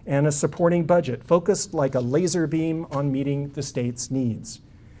and a supporting budget focused like a laser beam on meeting the state's needs.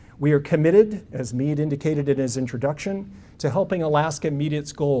 We are committed, as Meade indicated in his introduction, to helping Alaska meet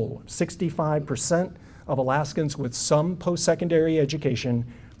its goal of 65% of Alaskans with some post-secondary education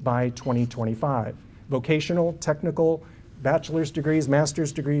by 2025. Vocational, technical, bachelor's degrees,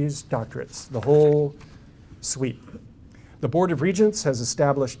 master's degrees, doctorates, the whole suite. The Board of Regents has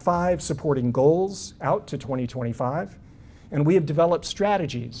established 5 supporting goals out to 2025, and we have developed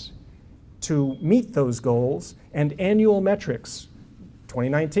strategies to meet those goals and annual metrics,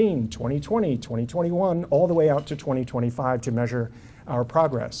 2019, 2020, 2021, all the way out to 2025 to measure our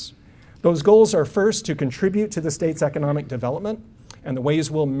progress. Those goals are first to contribute to the state's economic development, and the ways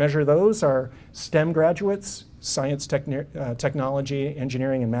we'll measure those are STEM graduates, science, technology,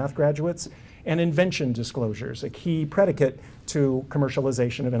 engineering, and math graduates, and invention disclosures, a key predicate to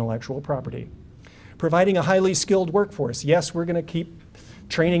commercialization of intellectual property. Providing a highly skilled workforce. Yes, we're going to keep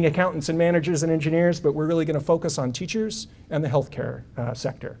training accountants and managers and engineers, but we're really going to focus on teachers and the healthcare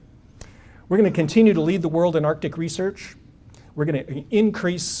sector. We're going to continue to lead the world in Arctic research. We're going to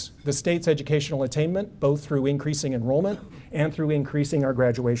increase the state's educational attainment, both through increasing enrollment and through increasing our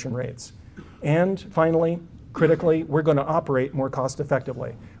graduation rates. And finally, critically, we're going to operate more cost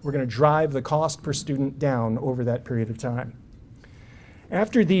effectively. We're going to drive the cost per student down over that period of time.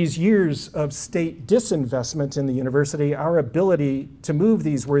 After these years of state disinvestment in the university, our ability to move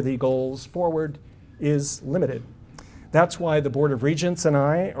these worthy goals forward is limited. That's why the Board of Regents and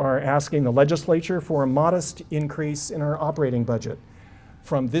I are asking the legislature for a modest increase in our operating budget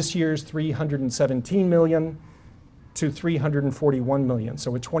from this year's $317 million to $341 million,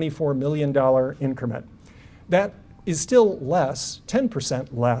 so a $24 million increment. That is still less, 10%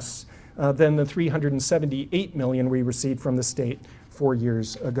 less, than the $378 million we received from the state 4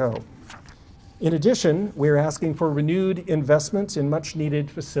 years ago. In addition, we're asking for renewed investment in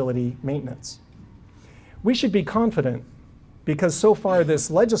much-needed facility maintenance. We should be confident because so far this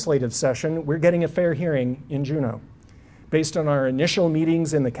legislative session, we're getting a fair hearing in Juneau. Based on our initial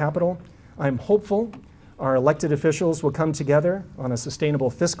meetings in the Capitol, I'm hopeful our elected officials will come together on a sustainable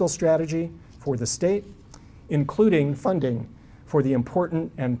fiscal strategy for the state, including funding for the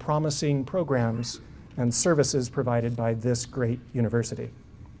important and promising programs and services provided by this great university.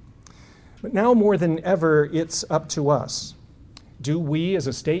 But now more than ever, it's up to us. Do we as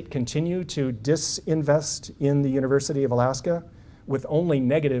a state continue to disinvest in the University of Alaska with only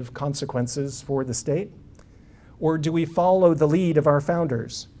negative consequences for the state? Or do we follow the lead of our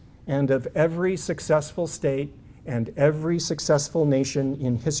founders and of every successful state and every successful nation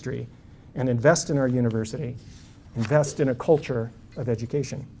in history and invest in our university, invest in a culture of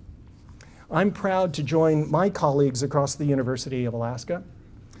education? I'm proud to join my colleagues across the University of Alaska,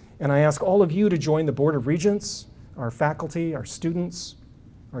 and I ask all of you to join the Board of Regents, our faculty, our students,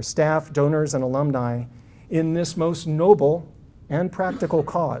 our staff, donors, and alumni in this most noble and practical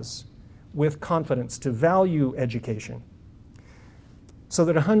cause with confidence to value education so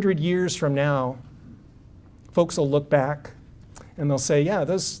that 100 years from now, folks will look back and they'll say, yeah,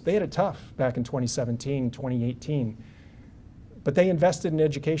 they had it tough back in 2017, 2018, but they invested in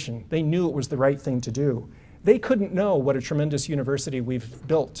education. They knew it was the right thing to do. They couldn't know what a tremendous university we've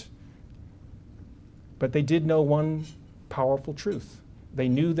built. But they did know one powerful truth. They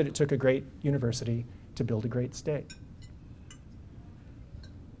knew that it took a great university to build a great state.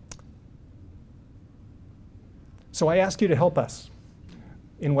 So I ask you to help us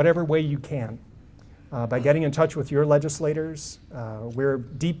in whatever way you can by getting in touch with your legislators. We're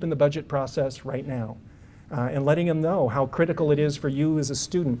deep in the budget process right now and letting them know how critical it is for you as a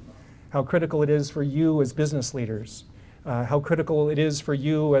student, how critical it is for you as business leaders, how critical it is for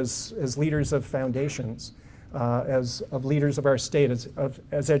you as leaders of foundations, as leaders of our state,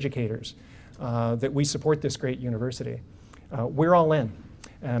 as educators, that we support this great university. We're all in,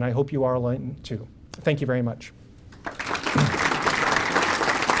 and I hope you are all in too. Thank you very much.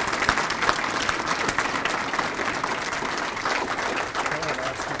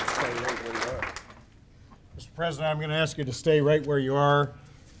 Mr. President, I'm going to ask you to stay right where you are.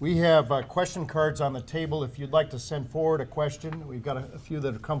 We have question cards on the table. If you'd like to send forward a question, we've got a few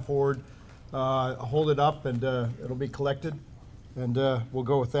that have come forward. Hold it up and it'll be collected, and we'll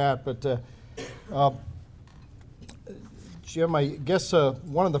go with that. But Jim, I guess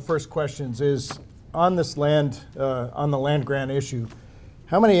one of the first questions is on this land, on the land grant issue,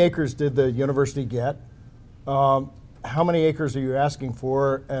 how many acres did the university get? How many acres are you asking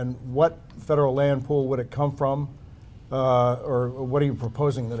for, and what federal land pool would it come from? Or what are you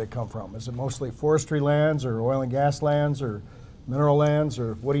proposing that it come from? Is it mostly forestry lands or oil and gas lands or mineral lands,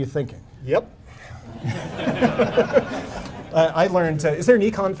 or what are you thinking? Yep. I learned, is there an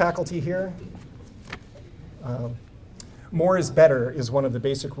econ faculty here? More is better is one of the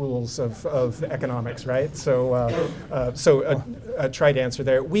basic rules of economics, right? So, try to answer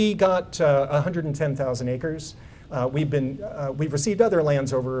there. We got 110,000 acres. We've received other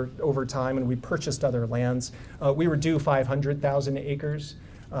lands over time, and we purchased other lands. We were due 500,000 acres,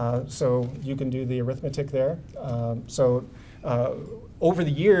 so you can do the arithmetic there. Over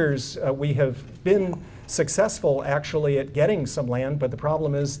the years, we have been successful actually at getting some land, but the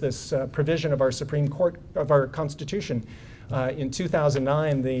problem is this provision of our Supreme Court, of our Constitution. In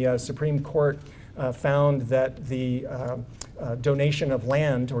 2009, the Supreme Court found that the donation of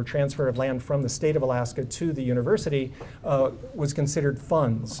land or transfer of land from the state of Alaska to the university was considered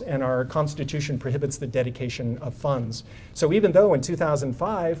funds, and our Constitution prohibits the dedication of funds. So even though in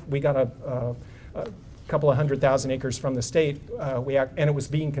 2005 we got a couple of 100,000 acres from the state, and it was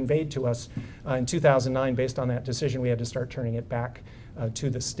being conveyed to us in 2009 based on that decision, we had to start turning it back to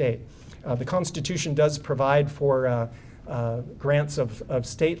the state. The Constitution does provide for grants of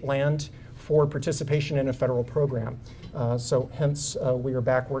state land for participation in a federal program. So hence, we are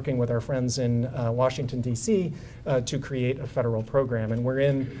back working with our friends in Washington, D.C. To create a federal program. And we're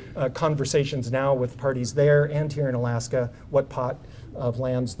in conversations now with parties there and here in Alaska, what pot of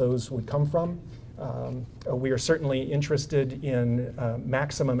lands those would come from. We are certainly interested in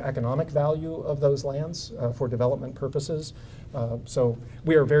maximum economic value of those lands for development purposes. So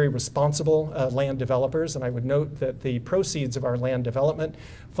we are very responsible land developers, and I would note that the proceeds of our land development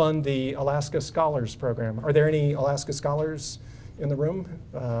fund the Alaska Scholars Program. Are there any Alaska Scholars in the room?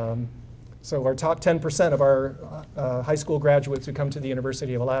 So our top 10% of our high school graduates who come to the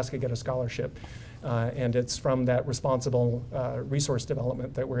University of Alaska get a scholarship. And it's from that responsible resource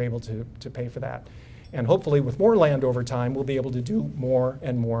development that we're able to pay for that. And hopefully with more land over time, we'll be able to do more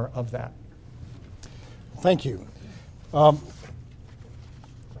and more of that. Thank you. The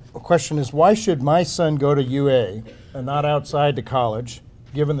question is, why should my son go to UA and not outside to college,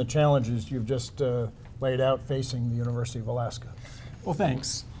 given the challenges you've just laid out facing the University of Alaska? Well,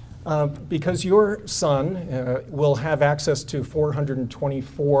 thanks. Because your son will have access to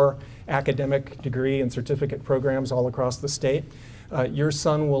 424 academic degree and certificate programs all across the state. Your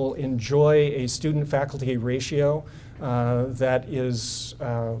son will enjoy a student-faculty ratio that is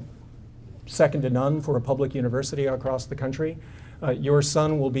second to none for a public university across the country. Your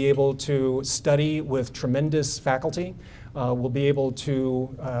son will be able to study with tremendous faculty, will be able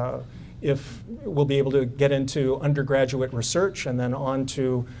to we'll be able to get into undergraduate research and then on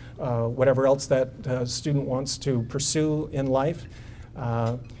to whatever else that student wants to pursue in life.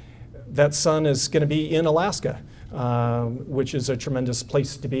 That son is going to be in Alaska, which is a tremendous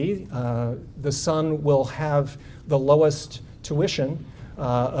place to be. The son will have the lowest tuition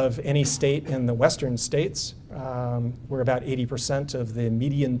of any state in the western states. We're about 80% of the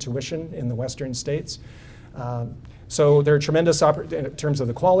median tuition in the western states. So there are tremendous opportunities in terms of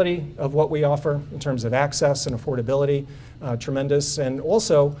the quality of what we offer, in terms of access and affordability, tremendous. And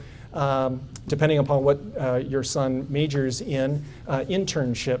also, depending upon what your son majors in,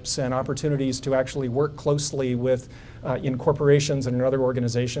 internships and opportunities to actually work closely with in corporations and in other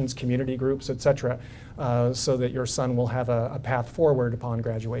organizations, community groups, et cetera, so that your son will have a path forward upon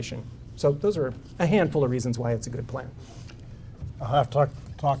graduation. So those are a handful of reasons why it's a good plan. I'll have to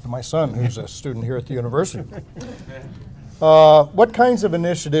talk to my son, who's a student here at the university. What kinds of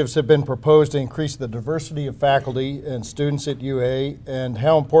initiatives have been proposed to increase the diversity of faculty and students at UA, and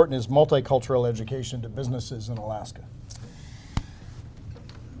how important is multicultural education to businesses in Alaska?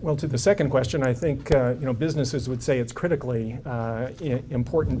 Well, to the second question, I think businesses would say it's critically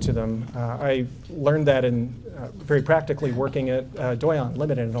important to them. I learned that in very practically working at Doyon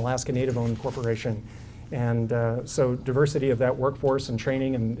Limited, an Alaska Native-owned corporation. And so diversity of that workforce and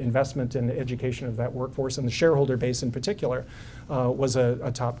training and investment in education of that workforce and the shareholder base in particular was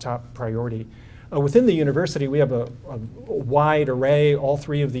a top priority. Within the university, we have a wide array. All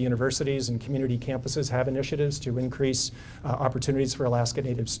three of the universities and community campuses have initiatives to increase opportunities for Alaska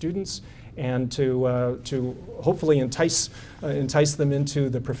Native students and to hopefully entice them into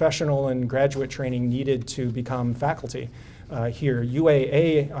the professional and graduate training needed to become faculty here.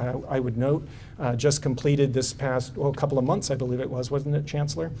 UAA, I would note, just completed this past couple of months, I believe it was, wasn't it,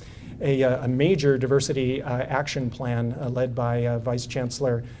 Chancellor? A major diversity action plan led by Vice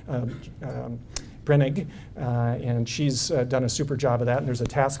Chancellor Brennig, and she's done a super job of that. And there's a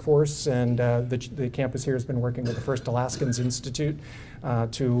task force, and the campus here has been working with the First Alaskans Institute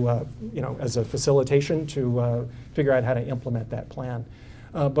to, as a facilitation to figure out how to implement that plan.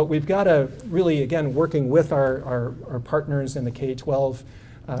 But we've got to really, again, working with our partners in the K-12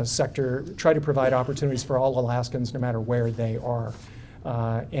 sector, try to provide opportunities for all Alaskans no matter where they are.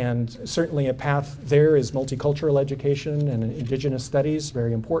 And certainly a path there is multicultural education and indigenous studies,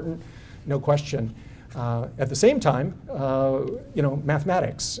 very important, no question. At the same time,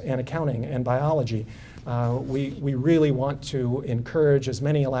 mathematics and accounting and biology. We really want to encourage as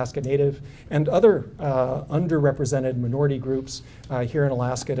many Alaska Native and other underrepresented minority groups here in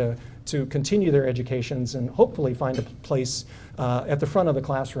Alaska to continue their educations and hopefully find a place at the front of the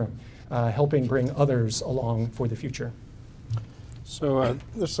classroom, helping bring others along for the future. So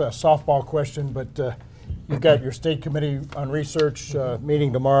this is a softball question, but you've got your State Committee on Research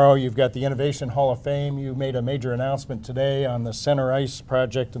meeting tomorrow. You've got the Innovation Hall of Fame. You made a major announcement today on the Center Ice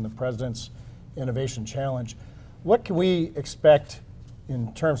project and the President's Innovation Challenge. What can we expect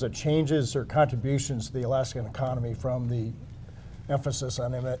in terms of changes or contributions to the Alaskan economy from the emphasis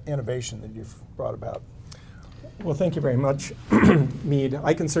on innovation that you've brought about? Well, thank you very much, Mead.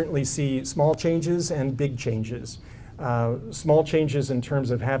 I can certainly see small changes and big changes. Small changes in terms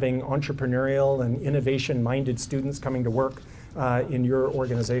of having entrepreneurial and innovation-minded students coming to work in your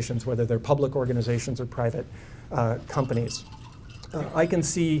organizations, whether they're public organizations or private companies. I can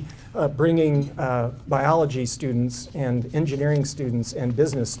see bringing biology students and engineering students and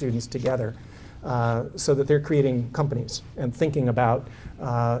business students together so that they're creating companies and thinking about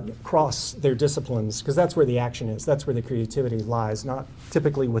cross their disciplines, because that's where the action is, that's where the creativity lies, not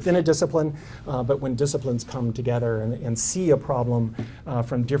typically within a discipline, but when disciplines come together and see a problem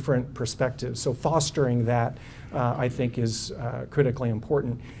from different perspectives. So fostering that, I think, is critically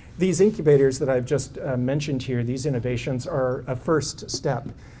important. These incubators that I've just mentioned here, these innovations are a first step.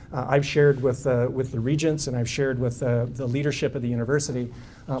 I've shared with the regents and I've shared with the leadership of the university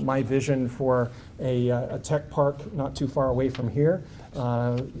my vision for a tech park not too far away from here,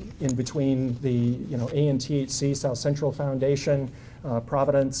 in between the A&THC, South Central Foundation,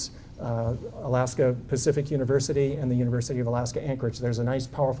 Providence, Alaska Pacific University, and the University of Alaska Anchorage. There's a nice,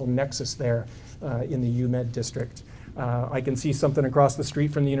 powerful nexus there in the UMed district. I can see something across the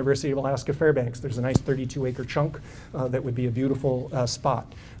street from the University of Alaska Fairbanks. There's a nice 32-acre chunk that would be a beautiful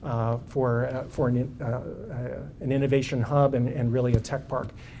spot for an innovation hub and really a tech park.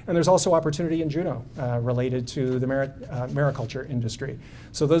 And there's also opportunity in Juneau related to the mariculture industry.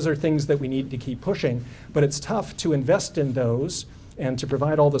 So those are things that we need to keep pushing, but it's tough to invest in those and to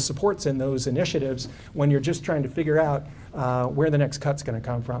provide all the supports in those initiatives when you're just trying to figure out where the next cut's going to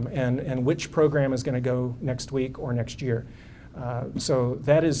come from and which program is going to go next week or next year. So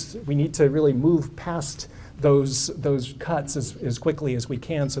that is, we need to really move past those cuts as quickly as we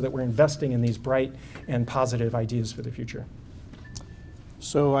can so that we're investing in these bright and positive ideas for the future.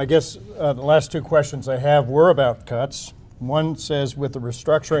 So I guess the last two questions I have were about cuts. One says, with the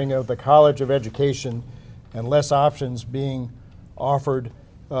restructuring of the College of Education and less options being offered,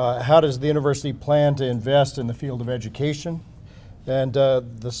 how does the university plan to invest in the field of education? And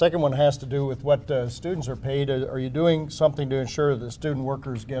the second one has to do with what students are paid. Are you doing something to ensure that student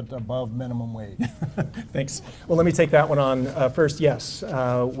workers get above minimum wage? Thanks. Well, let me take that one on first. Yes,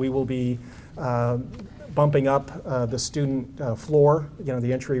 we will be bumping up the student floor,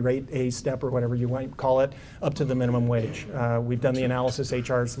 the entry rate, A step or whatever you might call it, up to the minimum wage. We've done the analysis,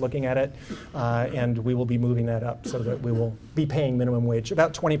 HR's looking at it, and we will be moving that up so that we will be paying minimum wage.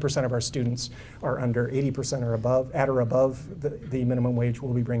 About 20% of our students are under, 80% are above, at or above the minimum wage.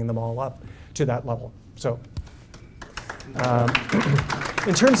 We'll be bringing them all up to that level. So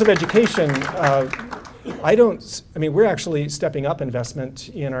in terms of education, we're actually stepping up investment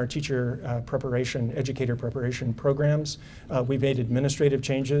in our teacher preparation, educator preparation programs. We've made administrative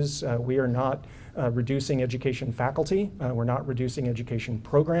changes. We are not reducing education faculty. We're not reducing education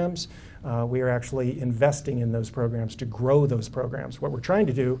programs. We are actually investing in those programs to grow those programs. What we're trying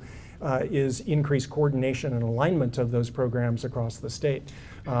to do is increase coordination and alignment of those programs across the state.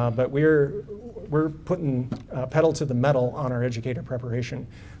 But we're putting pedal to the metal on our educator preparation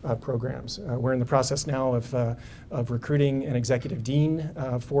programs. We're in the process now of recruiting an executive dean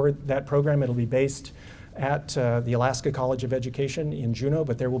for that program. It'll be based at the Alaska College of Education in Juneau,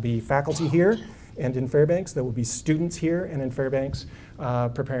 but there will be faculty here and in Fairbanks. There will be students here and in Fairbanks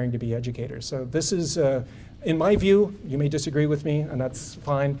preparing to be educators. So this is, in my view, you may disagree with me, and that's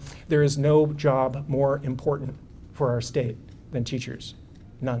fine. There is no job more important for our state than teachers.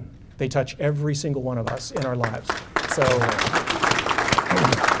 None. They touch every single one of us in our lives. So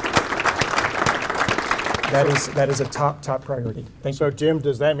that is a top priority. Thank you. So, Jim,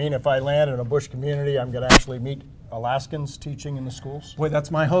 does that mean if I land in a bush community, I'm going to actually meet Alaskans teaching in the schools? Boy,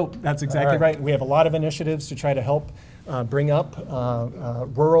 that's my hope. That's exactly right. We have a lot of initiatives to try to help bring up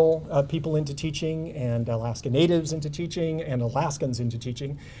rural people into teaching, and Alaska Natives into teaching, and Alaskans into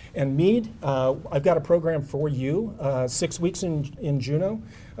teaching. And Meade, I've got a program for you, 6 weeks in Juneau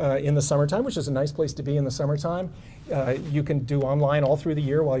in the summertime, which is a nice place to be in the summertime. You can do online all through the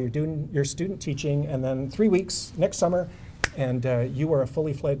year while you're doing your student teaching, and then 3 weeks next summer, and you are a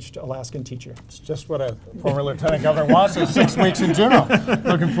fully fledged Alaskan teacher. It's just what a former lieutenant governor wants, is 6 weeks in Juneau.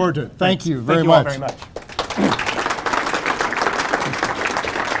 Looking forward to it. Thank you very much. Thank you all very much.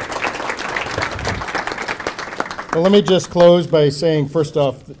 Well, let me just close by saying, first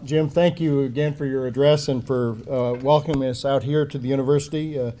off, Jim, thank you again for your address and for welcoming us out here to the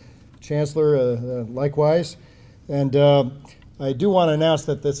university. Chancellor, likewise. And I do want to announce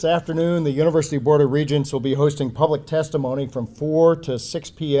that this afternoon, the University Board of Regents will be hosting public testimony from 4 to 6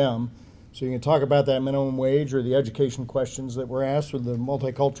 p.m. So you can talk about that minimum wage or the education questions that were asked, or the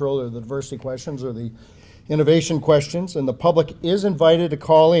multicultural or the diversity questions or the innovation questions. And the public is invited to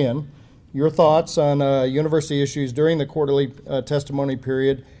call in your thoughts on university issues during the quarterly testimony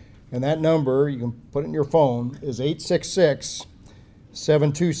period. And that number, you can put it in your phone, is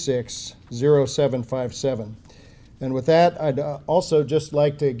 866-726-0757. And with that, I'd also just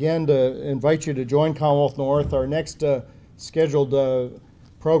like to again to invite you to join Commonwealth North. Our next scheduled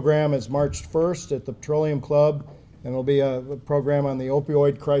program is March 1st at the Petroleum Club, and it'll be a program on the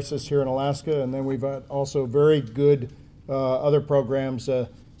opioid crisis here in Alaska. And then we've got also very good other programs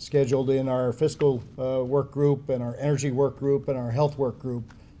scheduled in our fiscal work group and our energy work group and our health work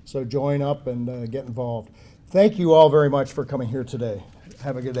group. So join up and get involved. Thank you all very much for coming here today.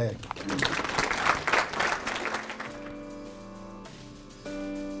 Have a good day.